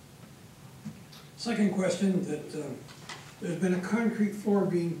 Second question, that there's been a concrete floor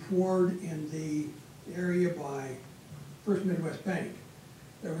being poured in the area by First Midwest Bank.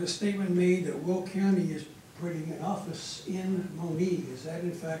 There was a statement made that Will County is putting an office in Monee. Is that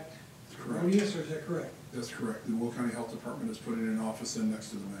in fact erroneous, or is that correct? That's correct. The Will County Health Department is putting an office in next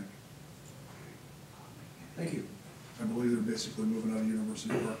to the bank. Thank you. I believe they're basically moving out of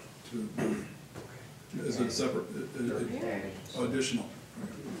University Park to Monee. Is it separate, additional?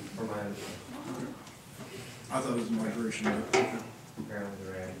 For my I thought it was a migration, but okay. apparently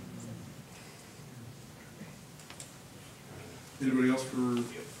they're adding. Anybody else for?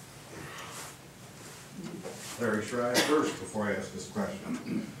 Larry Schrei, first, before I ask this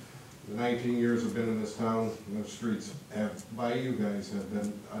question. The 19 years I've been in this town, and the streets by you guys have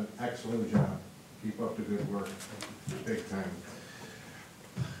been an excellent job. Keep up the good work, big time.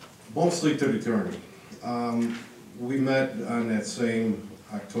 Mostly to the attorney. We met on that same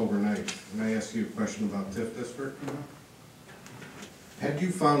October 9th, and I asked you a question about TIF district. Had you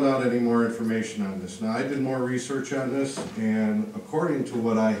found out any more information on this? Now, I did more research on this, and according to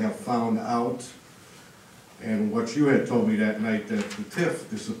what I have found out, and what you had told me that night, that the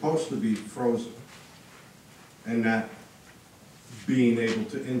TIF is supposed to be frozen and not being able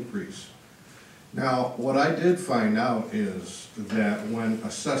to increase. Now, what I did find out is that when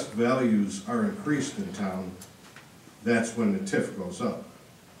assessed values are increased in town, that's when the TIF goes up.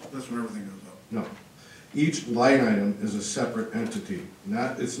 That's when everything goes up. No. Each line item is a separate entity.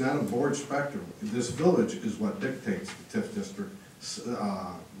 It's not a board spectrum. This village is what dictates the TIF district,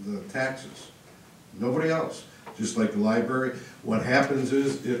 the taxes. Nobody else. just like the library. What happens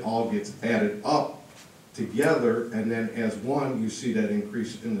is it all gets added up together, and then as one, you see that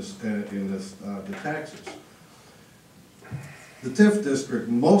increase in the taxes. The TIF district,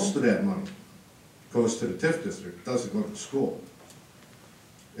 most of that money goes to the TIF district, doesn't go to the school.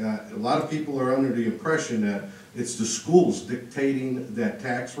 A lot of people are under the impression that it's the schools dictating that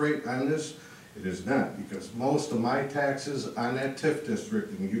tax rate on this. It is not, because most of my taxes on that TIF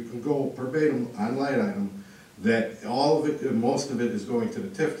district, and you can go verbatim on line item, that all of it, most of it is going to the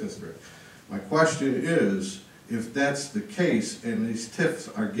TIF district. My question is, if that's the case, and these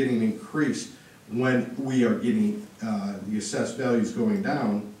TIFs are getting increased when we are getting the assessed values going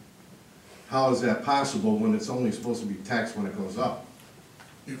down, how is that possible when it's only supposed to be taxed when it goes up?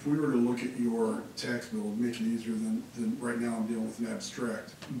 If we were to look at your tax bill, it'd make it easier than right now I'm dealing with an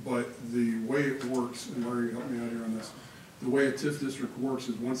abstract. But the way it works, and Larry, help me out here on this, the way a TIF district works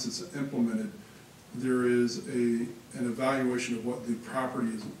is once it's implemented, there is an evaluation of what the property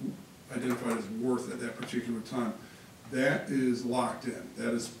is identified as worth at that particular time. That is locked in,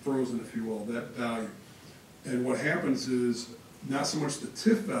 that is frozen, if you will, that value. And what happens is, not so much the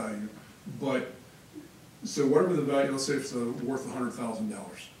TIF value, but, so whatever the value, let's say it's worth $100,000,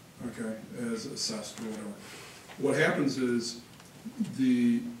 okay, as assessed or whatever. What happens is,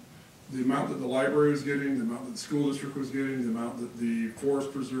 the amount that the library was getting, the amount that the school district was getting, the amount that the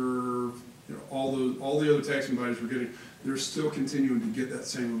forest preserve, you know, all the other taxing bodies were getting, they're still continuing to get that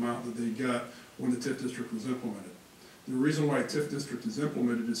same amount that they got when the TIF district was implemented. The reason why a TIF district is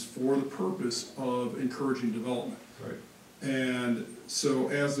implemented is for the purpose of encouraging development. Right. And so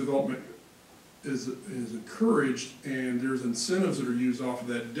as development is encouraged, and there's incentives that are used off of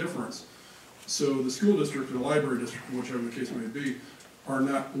that difference, so the school district or the library district, whichever the case may be, are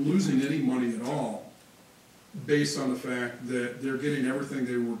not losing any money at all based on the fact that they're getting everything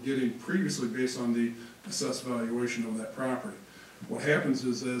they were getting previously based on the assessed valuation of that property. What happens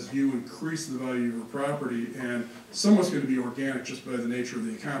is, as you increase the value of your property, and some of it's going to be organic just by the nature of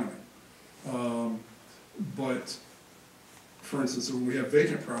the economy. But for instance, when we have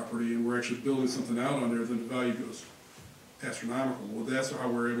vacant property and we're actually building something out on there, then the value goes astronomical. Well, that's how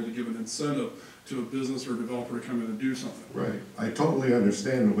we're able to give an incentive to a business or a developer to come in and do something. Right. I totally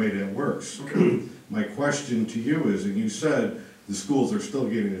understand the way that works. Okay. My question to you is, and you said the schools are still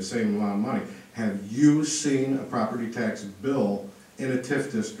getting the same amount of money. Have you seen a property tax bill in a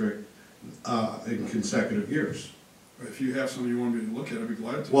TIF district in consecutive years? If you have something you want me to look at, I'd be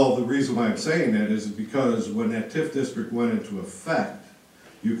glad to. Well, the reason why I'm saying that is because when that TIF district went into effect,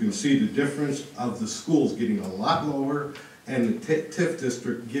 you can see the difference of the schools getting a lot lower and the TIF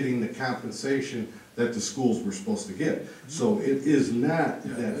district getting the compensation that the schools were supposed to get. So it is not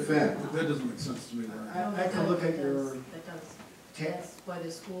that fact. That doesn't make sense to me. I can look at your. That does. That's why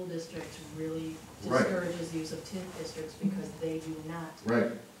the school district really Right. discourages use of TIF districts, because they do not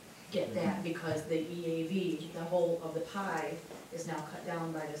Right. get that, because the EAV, the whole of the pie, is now cut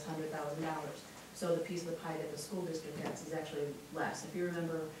down by this $100,000. So the piece of the pie that the school district gets is actually less. If you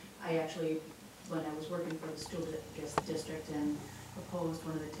remember, I actually, when I was working for the school district and proposed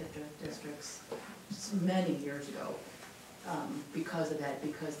one of the TIF districts many years ago, because of that,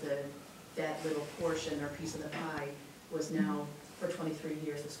 because that little portion or piece of the pie was now, for 23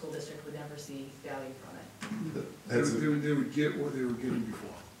 years, the school district would never see value from it. They would get what they were getting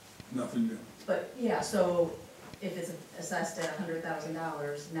before, nothing new. But, yeah, so if it's assessed at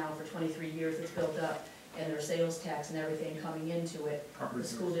 $100,000, now for 23 years it's built up, and their sales tax and everything coming into it, the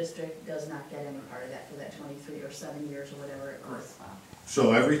school district does not get any part of that for that 23 or 7 years or whatever it was.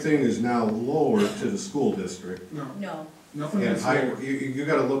 So everything is now lower to the school district. No, Nothing And is higher, lower. you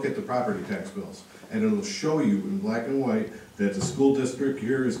gotta look at the property tax bills, and it'll show you in black and white that the school district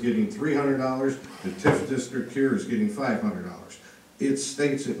here is getting $300, the TIF district here is getting $500. It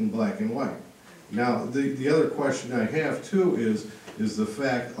states it in black and white. Now, the other question I have too is the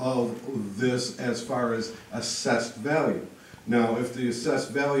fact of this as far as assessed value. Now, if the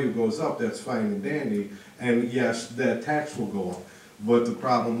assessed value goes up, that's fine and dandy, and yes, that tax will go up. But the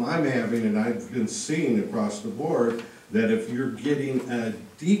problem I'm having, and I've been seeing across the board, that if you're getting a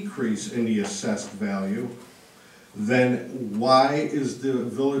decrease in the assessed value, then why is the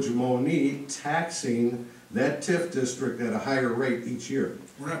Village of Monee taxing that TIF district at a higher rate each year?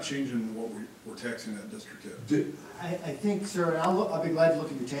 We're not changing what we're taxing that district at. I think, sir, and I'll be glad to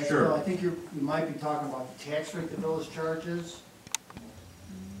look at your tax Sure. bill. I think you might be talking about the tax rate the village charges.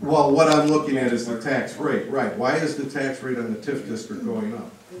 Well, what I'm looking at is the tax rate, right? Why is the tax rate on the TIF district going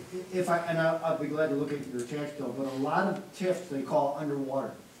up? I'll be glad to look at your tax bill, but a lot of TIFs they call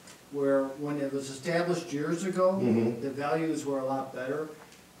underwater, where when it was established years ago, Mhm. the values were a lot better.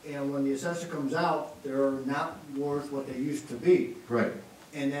 and when the assessor comes out, they're not worth what they used to be. Right.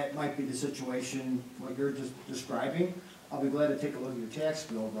 And that might be the situation, what you're just describing. I'll be glad to take a look at your tax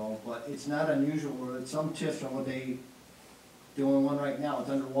bill though, but it's not unusual where some TIFs are what they, doing one right now, it's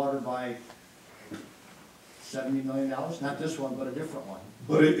underwater by $70 million, not this one, but a different one.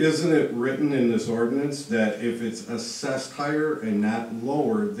 But isn't it written in this ordinance that if it's assessed higher and not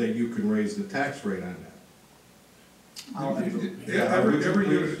lower, that you can raise the tax rate on that? Yeah, every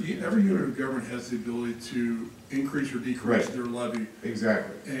unit of government has the ability to increase or decrease Right. their levy.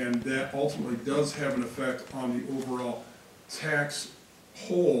 Exactly. And that ultimately does have an effect on the overall tax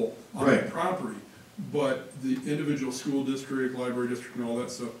whole on the Right. property. But the individual school district, library district, and all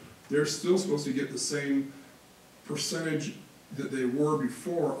that stuff, they're still supposed to get the same percentage that they were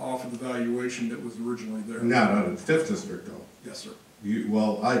before off of the valuation that was originally there. Not out of the TIF district though. Yes, sir.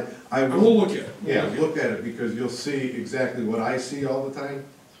 Well, I I will look at it. Yeah, look at it, because you'll see exactly what I see all the time.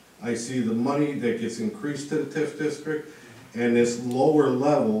 I see the money that gets increased to the TIF district, and this lower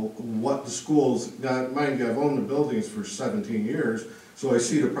level, what the schools, now, mind you, I've owned the buildings for 17 years, so I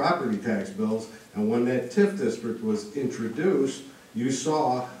see the property tax bills, and when that TIF district was introduced, you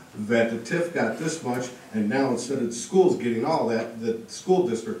saw that the TIF got this much, and now instead of the schools getting all that, the school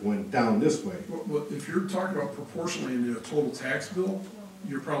district went down this way. Well, if you're talking about proportionally in the total tax bill,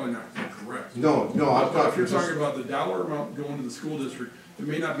 you're probably not correct. No, I'm But talking if you're just, talking about the dollar amount going to the school district, it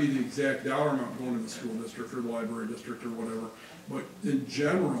may not be the exact dollar amount going to the school district or the library district or whatever, but in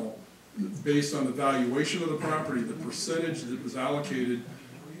general, based on the valuation of the property, the percentage that was allocated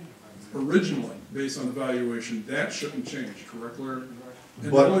originally, based on the valuation, that shouldn't change, correct, Larry?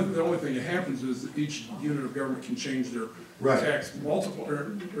 And the only thing that happens is that each unit of government can change their Right. tax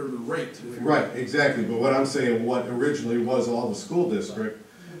multiplier, or the rate. if you will. right, exactly, but what I'm saying, what originally was all the school district,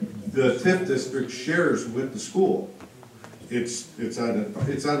 the TIF district shares with the school. It's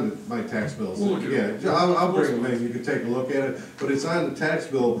on my tax bills. We'll look at it. Yeah, I'll bring them in, you can take a look at it, but it's on the tax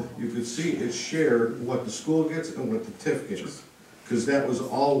bill, you can see it's shared what the school gets and what the TIF gets. Because that was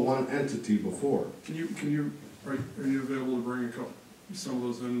all one entity before. Are you available to bring some of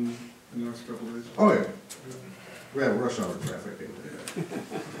those in the next couple of days? Oh, yeah. We have rush hour traffic in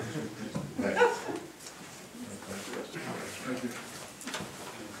there. Right. Thank you.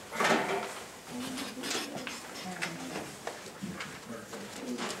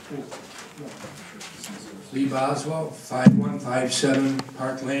 Lee Boswell, 5157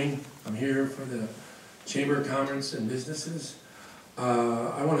 Park Lane. I'm here for the Chamber of Commerce and Businesses.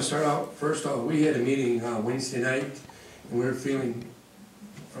 I want to start out, first off, we had a meeting Wednesday night, and we were feeling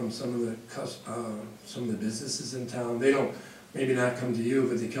from some of the businesses in town. They don't, maybe not come to you,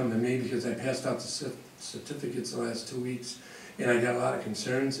 but they come to me because I passed out the certificates the last 2 weeks, and I got a lot of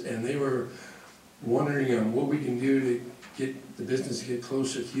concerns, and they were wondering what we can do to get the business to get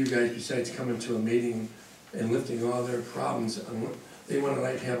closer to you guys besides coming to a meeting and lifting all their problems. They want to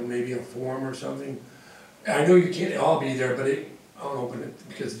like have maybe a forum or something. I know you can't all be there, but I'll open it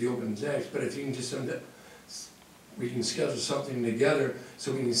because of the Open Acts, but if you can just send it, we can schedule something together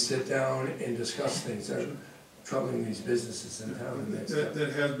so we can sit down and discuss things that are troubling these businesses in town. And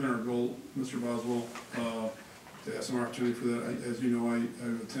That has been our goal, Mr. Boswell, to have some opportunity for that. As you know,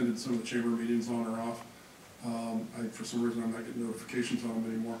 I've attended some of the chamber meetings on or off. For some reason, I'm not getting notifications on them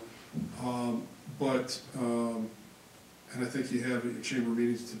anymore. And I think you have at your chamber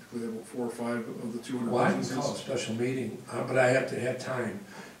meetings typically have 4 or 5 of the 200 well, I can businesses. call a special meeting, but I have to have time,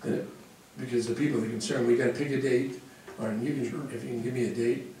 because the people that are concerned, we gotta pick a date, or you can, if you can give me a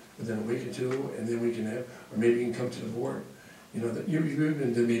date within a week or two, and then we can have, or maybe you can come to the board. You know, you've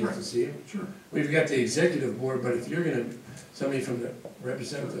been to meetings to see it. Sure. We've got the executive board, but if you're gonna, somebody from the,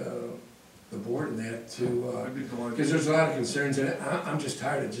 represent the board and that to, I'd be delighted. because there's a lot of concerns, and I'm just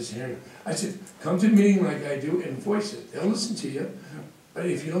tired of just hearing. I said, come to the meeting like I do and voice it. They'll listen to you, but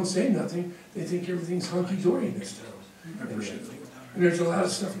if you don't say nothing, they think everything's hunky-dory in this town. I appreciate it. And there's a lot of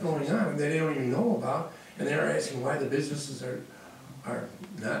stuff going on that they don't even know about, and they're asking why the businesses are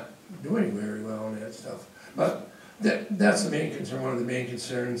not doing very well and that stuff. But that's the main concern, one of the main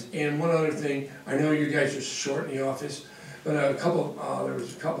concerns. And one other thing, I know you guys are short in the office, but there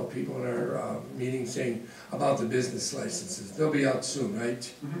was a couple of people in our meeting saying about the business licenses. They'll be out soon,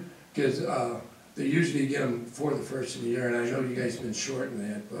 right? Because they usually get them for the first of the year, and I know you guys have been short in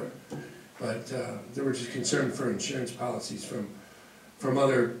that, but they were just concerned for insurance policies from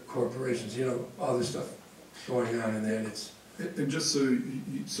other corporations, you know, all this stuff going on in that. And just so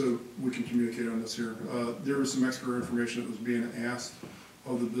we can communicate on this here, there was some extra information that was being asked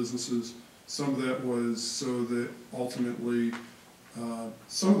of the businesses. Some of that was so that ultimately,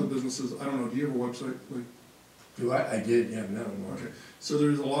 some of the businesses, I don't know, do you have a website, Lee? I did, yeah, no, no. Okay, so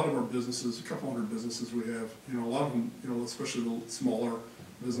there's a lot of our businesses, a couple hundred businesses we have, you know, a lot of them, you know, especially the smaller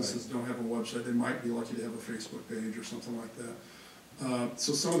businesses don't have a website. They might be lucky to have a Facebook page or something like that.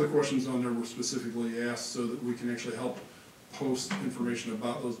 So some of the questions on there were specifically asked so that we can actually help post information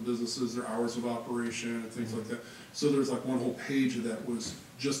about those businesses, their hours of operation and things like that. So there's like one whole page of that was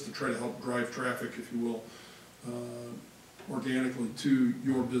just to try to help drive traffic, if you will, organically to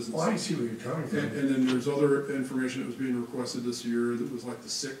your business. Well, I see where you're coming from. And then there's other information that was being requested this year that was like the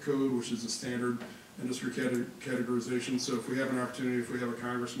SIC code, which is the standard industry categorization. So if we have an opportunity, if we have a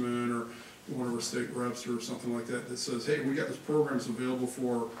congressman or one of our state reps or something like that that says, hey, we got this program's available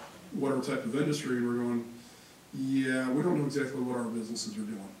for whatever type of industry, and we're going, yeah, we don't know exactly what our businesses are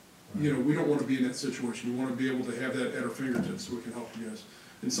doing. You know, we don't want to be in that situation. We want to be able to have that at our fingertips so we can help you guys.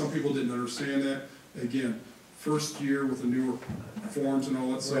 And some people didn't understand that. Again, first year with the newer forms and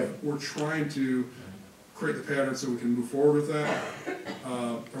all that stuff, Right. we're trying to create the pattern so we can move forward with that.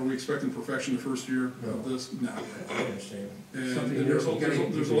 Are we expecting perfection the first year of this? No. I understand. And Something there's new.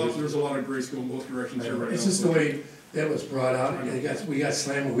 there's a lot of grace going both directions here right now. It's just the way that was brought out, and we got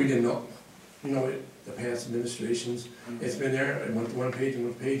slammed, we didn't know, you know, the past administrations, it's been there, it went to one page,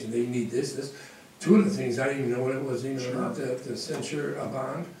 and they need this. Two of the things, I didn't even know what it was even about, the censure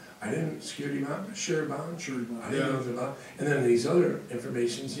bond, I didn't, security bond, share bond, I didn't know what it was about. And then these other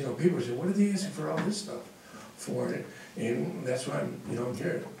informations, you know, people say, what are they asking for all this stuff for? And that's why I'm, you know, I'm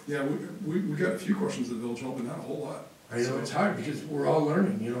here. Yeah, we got a few questions at Village Hall, but not a whole lot. I know it's hard because we're all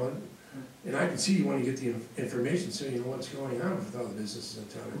learning, you know, and I can see you want to get the information so you know what's going on with all the businesses in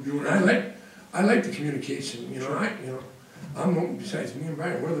town. And I like the communication, you know, I'm, besides me and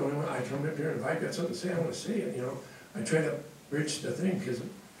Brian, we're the only one, I come up here and if I've got something to say, I want to say it, you know. I try to bridge the thing because in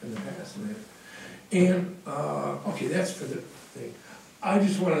the past. And, okay, that's for the thing. I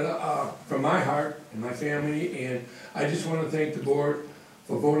just want to, from my heart and my family, and I just want to thank the board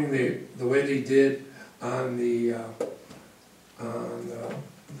for voting the way they did on the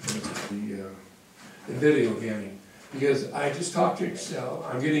video gaming. Because I just talked to Excel,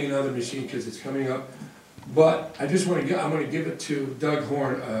 I'm getting another machine because it's coming up, but I just want to, I'm going to give it to Doug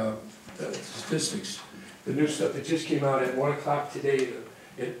Horn, statistics, the new stuff that just came out at 1 o'clock today.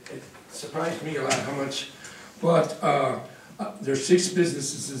 It surprised me a lot how much, but there's 6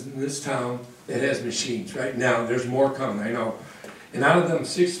 businesses in this town that has machines right now. There's more coming, I know. And out of them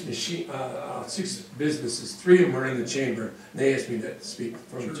 6 businesses, 3 of them are in the chamber. They asked me to speak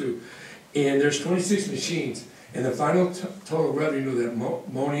from them too. And there's 26 machines. And the final total revenue that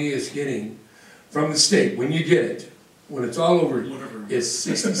Monee is getting from the state, when you get it, when it's all over, is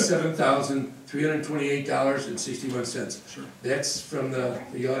 $67,328.61. Sure. That's from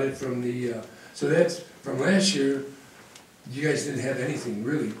the audit from the, so that's from last year. You guys didn't have anything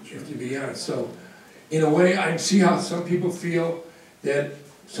really, if to be honest. So in a way, I see how some people feel that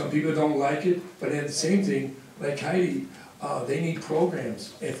some people don't like it, but at the same thing, like Heidi, they need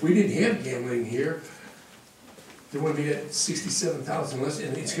programs. If we didn't have gambling here, there wouldn't be at 67,000 less,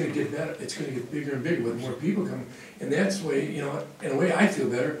 and it's going to get better. It's going to get bigger and bigger with more people coming, and that's the way, you know. In a way, I feel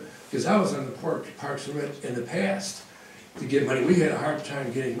better because I was on the Parks and Rec in the past to get money. We had a hard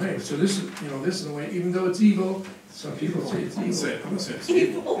time getting money. So this is, you know, this is the way. Even though it's evil, some people say it's evil. I'm gonna say it's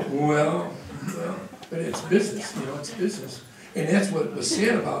evil. Well, but it's business. You know, it's business, and that's what was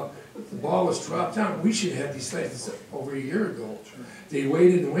said about. The ball was dropped down. We should have these licenses over a year ago. They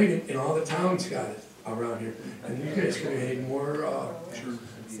waited and waited, and all the towns got it around here. And you guys could have had more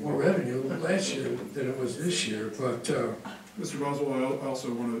revenue last year than it was this year. But Mr. Boswell, I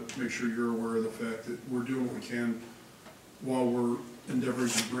also want to make sure you're aware of the fact that we're doing what we can while we're endeavoring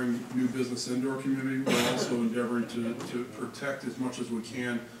to bring new business into our community. We're also endeavoring to protect as much as we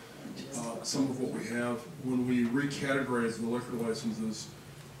can some of what we have. When we recategorized the liquor licenses,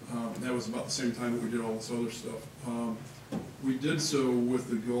 that was about the same time that we did all this other stuff. We did so with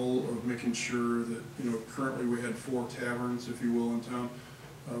the goal of making sure that, you know, currently we had 4 taverns, if you will, in town.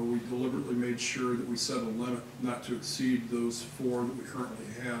 We deliberately made sure that we set a limit not to exceed those 4 that we currently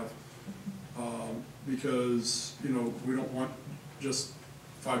have. Because, you know, we don't want just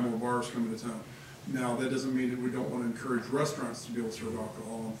 5 more bars coming to town. Now, that doesn't mean that we don't want to encourage restaurants to be able to serve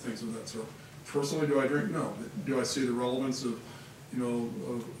alcohol and things of that sort. Personally, do I drink? No. Do I see the relevance of, you know,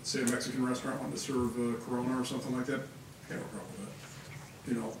 say a Mexican restaurant wanting to serve Corona or something like that? I have no problem with that.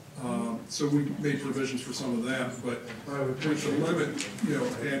 You know, so we made provisions for some of that, but with the limit, you know,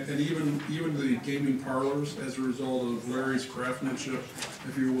 and even the gaming parlors, as a result of Larry's craftsmanship,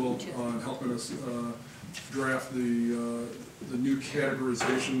 if you will, on helping us draft the new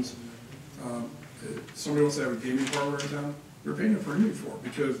categorizations. Somebody wants to have a gaming parlor in town, they're paying a premium for it,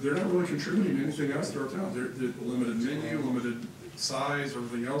 because they're not really contributing anything else to our town. They're limited menu, limited size,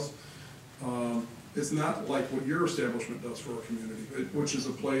 everything else. It's not like what your establishment does for our community, which is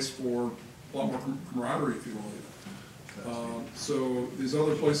a place for a lot more camaraderie, if you will. So these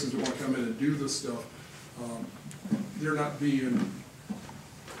other places that want to come in and do this stuff, they're not being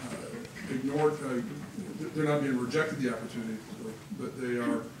ignored, they're not being rejected the opportunity, but they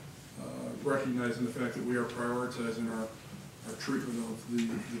are recognizing the fact that we are prioritizing our treatment of the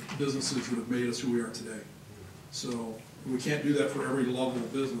businesses that have made us who we are today. So we can't do that for every level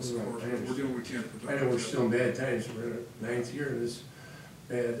of business, of course, but we're doing what we can to protect. I know we're still in bad times, we're in our 9th year of this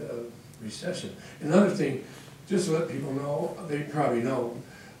bad recession. Another thing, just to let people know, they probably know,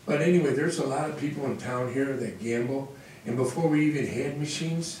 but anyway, there's a lot of people in town here that gamble, and before we even had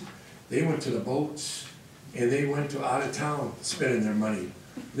machines, they went to the boats, and they went to out of town spending their money.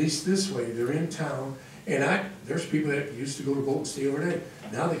 At least this way, they're in town, and there's people that used to go to boat and stay overnight.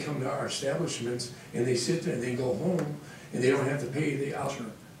 Now they come to our establishments, and they sit there, and they go home, and they don't have to pay the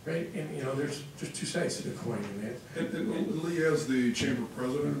outlet, right? And, you know, there's two sides to the coin in that. And Lee, as the chamber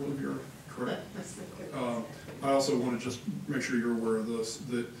president, I believe you're correct. I also want to just make sure you're aware of this,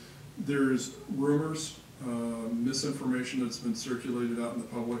 that there's rumors, misinformation that's been circulated out in the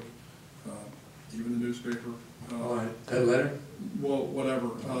public, even the newspaper. That letter? Well,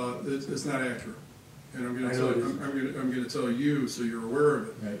 whatever, it's not accurate. And I'm gonna tell you, so you're aware of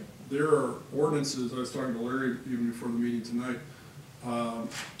it. Right. There are ordinances, I was talking to Larry even before the meeting tonight,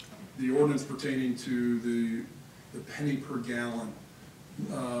 the ordinance pertaining to the penny per gallon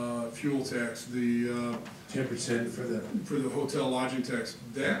fuel tax, the 10% for the hotel lodging tax.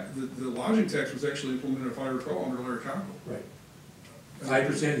 That the lodging tax was actually implemented, if I recall, under Larry Conkle. Right.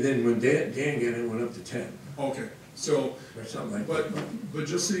 5%, then when Dan got it, it went up to 10. Okay, so, Or something like that. but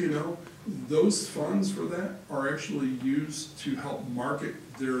just so you know, those funds for that are actually used to help market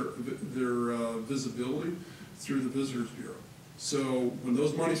their visibility through the Visitors Bureau. So when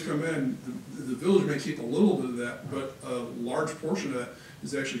those monies come in, the village may keep a little bit of that, but a large portion of that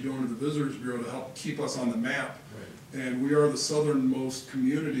is actually going to the Visitors Bureau to help keep us on the map. Right. And we are the southernmost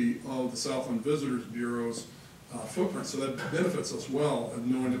community of the Southland Visitors Bureau's footprint, so that benefits us well,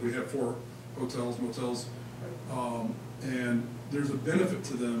 knowing that we have 4 hotels, motels, and there's a benefit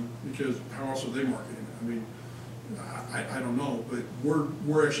to them, because how else are they marketing it? I mean, I don't know, but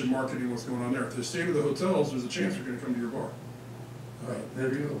we're actually marketing what's going on there. If they're staying at the hotels, there's a chance they're gonna come to your bar. Right,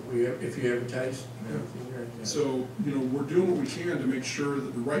 there you go. If you advertise. Yeah. So, you know, we're doing what we can to make sure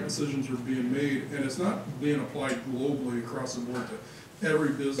that the right decisions are being made, and it's not being applied globally across the board to every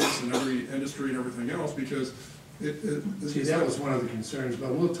business and every industry and everything else, because see, that was one of the concerns,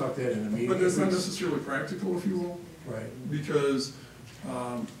 but we'll talk that in a meeting. But it's not necessarily practical, if you will. Right. Because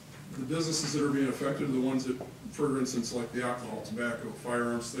the businesses that are being affected are the ones that, for instance, like the alcohol, tobacco,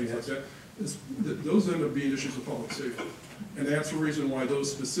 firearms, things like that, those end up being issues of public safety. And that's the reason why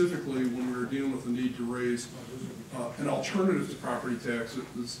those specifically, when we were dealing with the need to raise an alternative to property tax,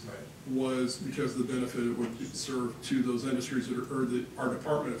 was because the benefit it would serve to those industries that are, or our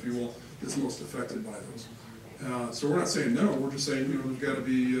department, if you will, is most affected by those. So we're not saying no, we're just saying, you know, there's got to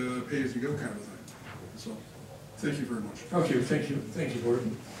be pay as you go kind of thing. So, thank you very much. Okay, thank you,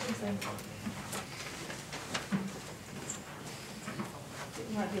 Gordon.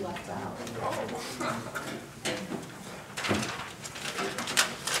 Didn't want to be left out.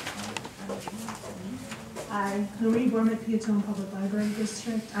 Hi, Marie Borman, Peatone Public Library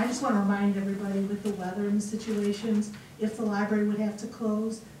District. I just want to remind everybody with the weather and the situations, if the library would have to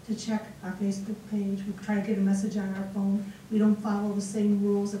close, to check our Facebook page. We try to get a message on our phone. We don't follow the same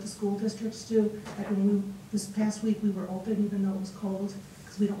rules that the school districts do. Like when this past week, we were open even though it was cold,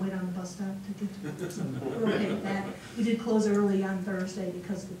 because we don't wait on the bus stop to get to we're okay with that. We did close early on Thursday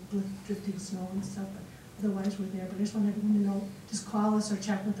because of the drifting snow and stuff, but otherwise we're there. But I just want everyone to know, just call us or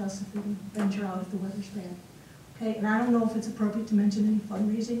check with us if we can venture out if the weather's bad. Okay, and I don't know if it's appropriate to mention any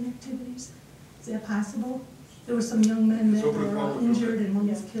fundraising activities. Is that possible? There were some young men that were injured and one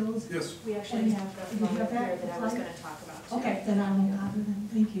was killed. Yes. We actually have the phone here that I was going to talk about too. Okay, then I won't bother them.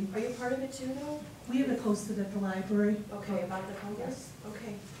 Thank you. Are you part of it too, though? We have it posted at the library. Okay, about the Congress? Yes.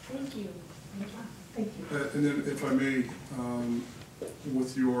 Okay, thank you. Thank you. Thank you. And then, if I may,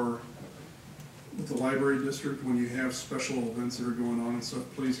 with the library district, when you have special events that are going on and stuff,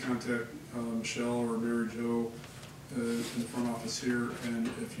 please contact Michelle or Mary Jo in the front office here. And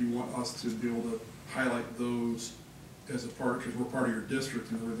if you want us to be able to highlight those as a part, because we're part of your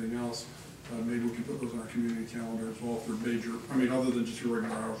district and everything else, maybe we can put those on our community calendar as well if they're major, I mean, other than just your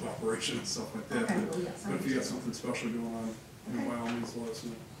regular hours of operation and stuff like that. Okay. But if you got something special going on, you know, by all means, let us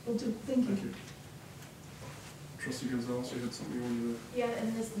know. Will do. Thank you. Trustee Gonzalez, you had something you wanted to? Yeah,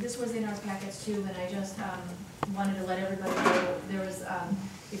 and this was in our packets too, and I just wanted to let everybody know, there was,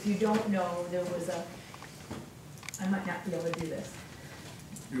 if you don't know, there was I might not be able to do this.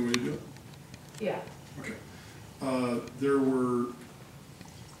 You want me to do it? Yeah. Okay. There were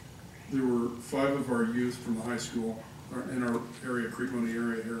 5 of our youth from the high school, in our area, Creek Monee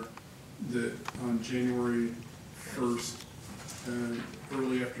area here, that on January 1st, and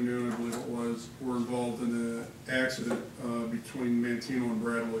early afternoon, I believe it was, were involved in an accident between Mantino and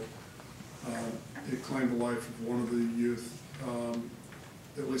Bradley. It claimed the life of one of the youth.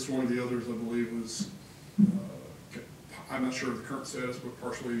 At least one of the others, I believe, was, I'm not sure of the current status, but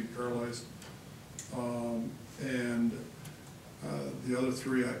partially paralyzed. And the other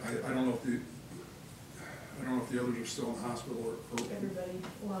 3, I don't know if the others are still in the hospital or Everybody,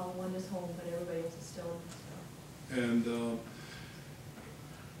 well, one is home, but everybody else is still in. And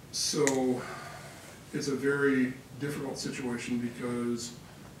so it's a very difficult situation because,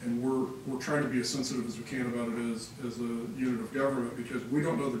 and we're trying to be as sensitive as we can about it as a unit of government, because we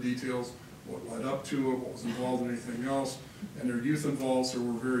don't know the details, what led up to it, what was involved in anything else, and there are youth involved, so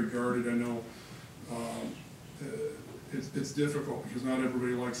we're very guarded. I know it's difficult because not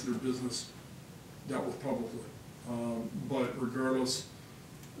everybody likes their business dealt with publicly. But regardless,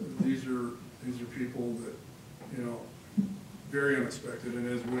 these are people that, you know, very unexpected, and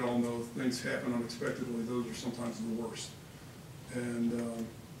as we all know, things happen unexpectedly. Those are sometimes the worst. And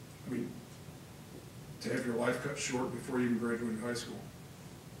I mean, to have your life cut short before you even graduated high school,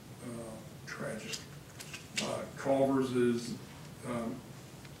 tragic. Culver's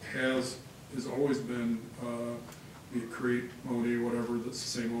has always been, be it Crete, Monee, whatever, that's the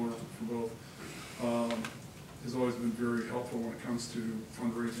same owner for both, has always been very helpful when it comes to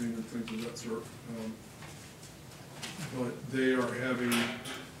fundraising and things of that sort. But they are having,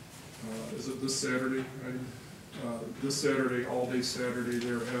 is it this Saturday? This Saturday, all day Saturday,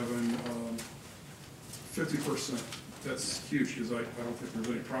 they're having 50%. That's huge because I don't think there's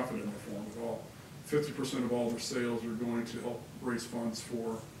any profit in it for them at all. 50% of all their sales are going to help raise funds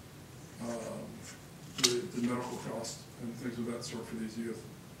for the medical costs and things of that sort for these youth.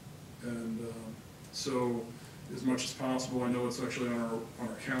 And so, as much as possible, I know it's actually on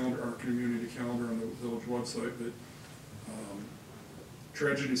our calendar, our community calendar on the village website, but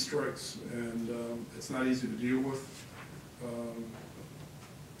tragedy strikes, and it's not easy to deal with.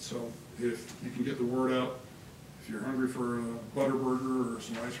 So if you can get the word out, if you're hungry for a butter burger or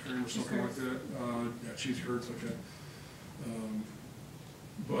some ice cream or something like that, yeah, cheese curds, okay.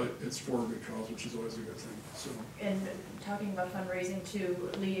 But it's for a good cause, which is always a good thing. So. And talking about fundraising too,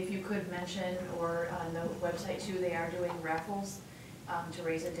 Lee, if you could mention, or on the website too, they are doing raffles to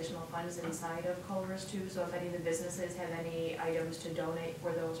raise additional funds inside of Culver's too. So if any of the businesses have any items to donate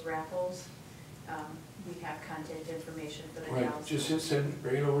for those raffles, we have contact information for the gals. Right, just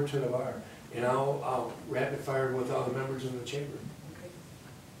bring it over to the bar, and I'll rapid fire with all the members in the chamber. Okay.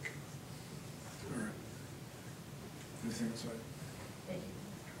 All right. Anything inside? Thank you.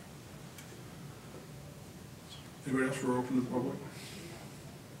 Anybody else? We're open to the public?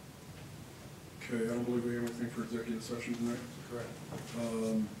 Okay, I don't believe we have anything for executive session tonight. Correct.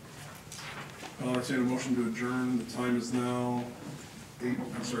 I'll entertain a motion to adjourn. The time is now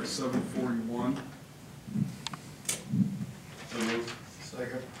 7:41. So moved.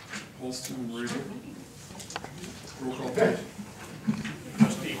 Second. Holston and Rabel. Roll call.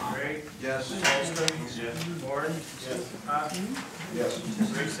 Trustee Gray? Yes. Holston? Yes. Worden? Yes. Pop? Yes.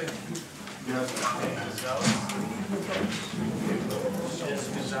 Racick? Yes. Gonzalez? Yes,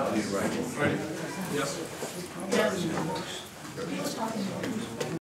 Gonzalez? Right. Yes. Yes. Who's talking?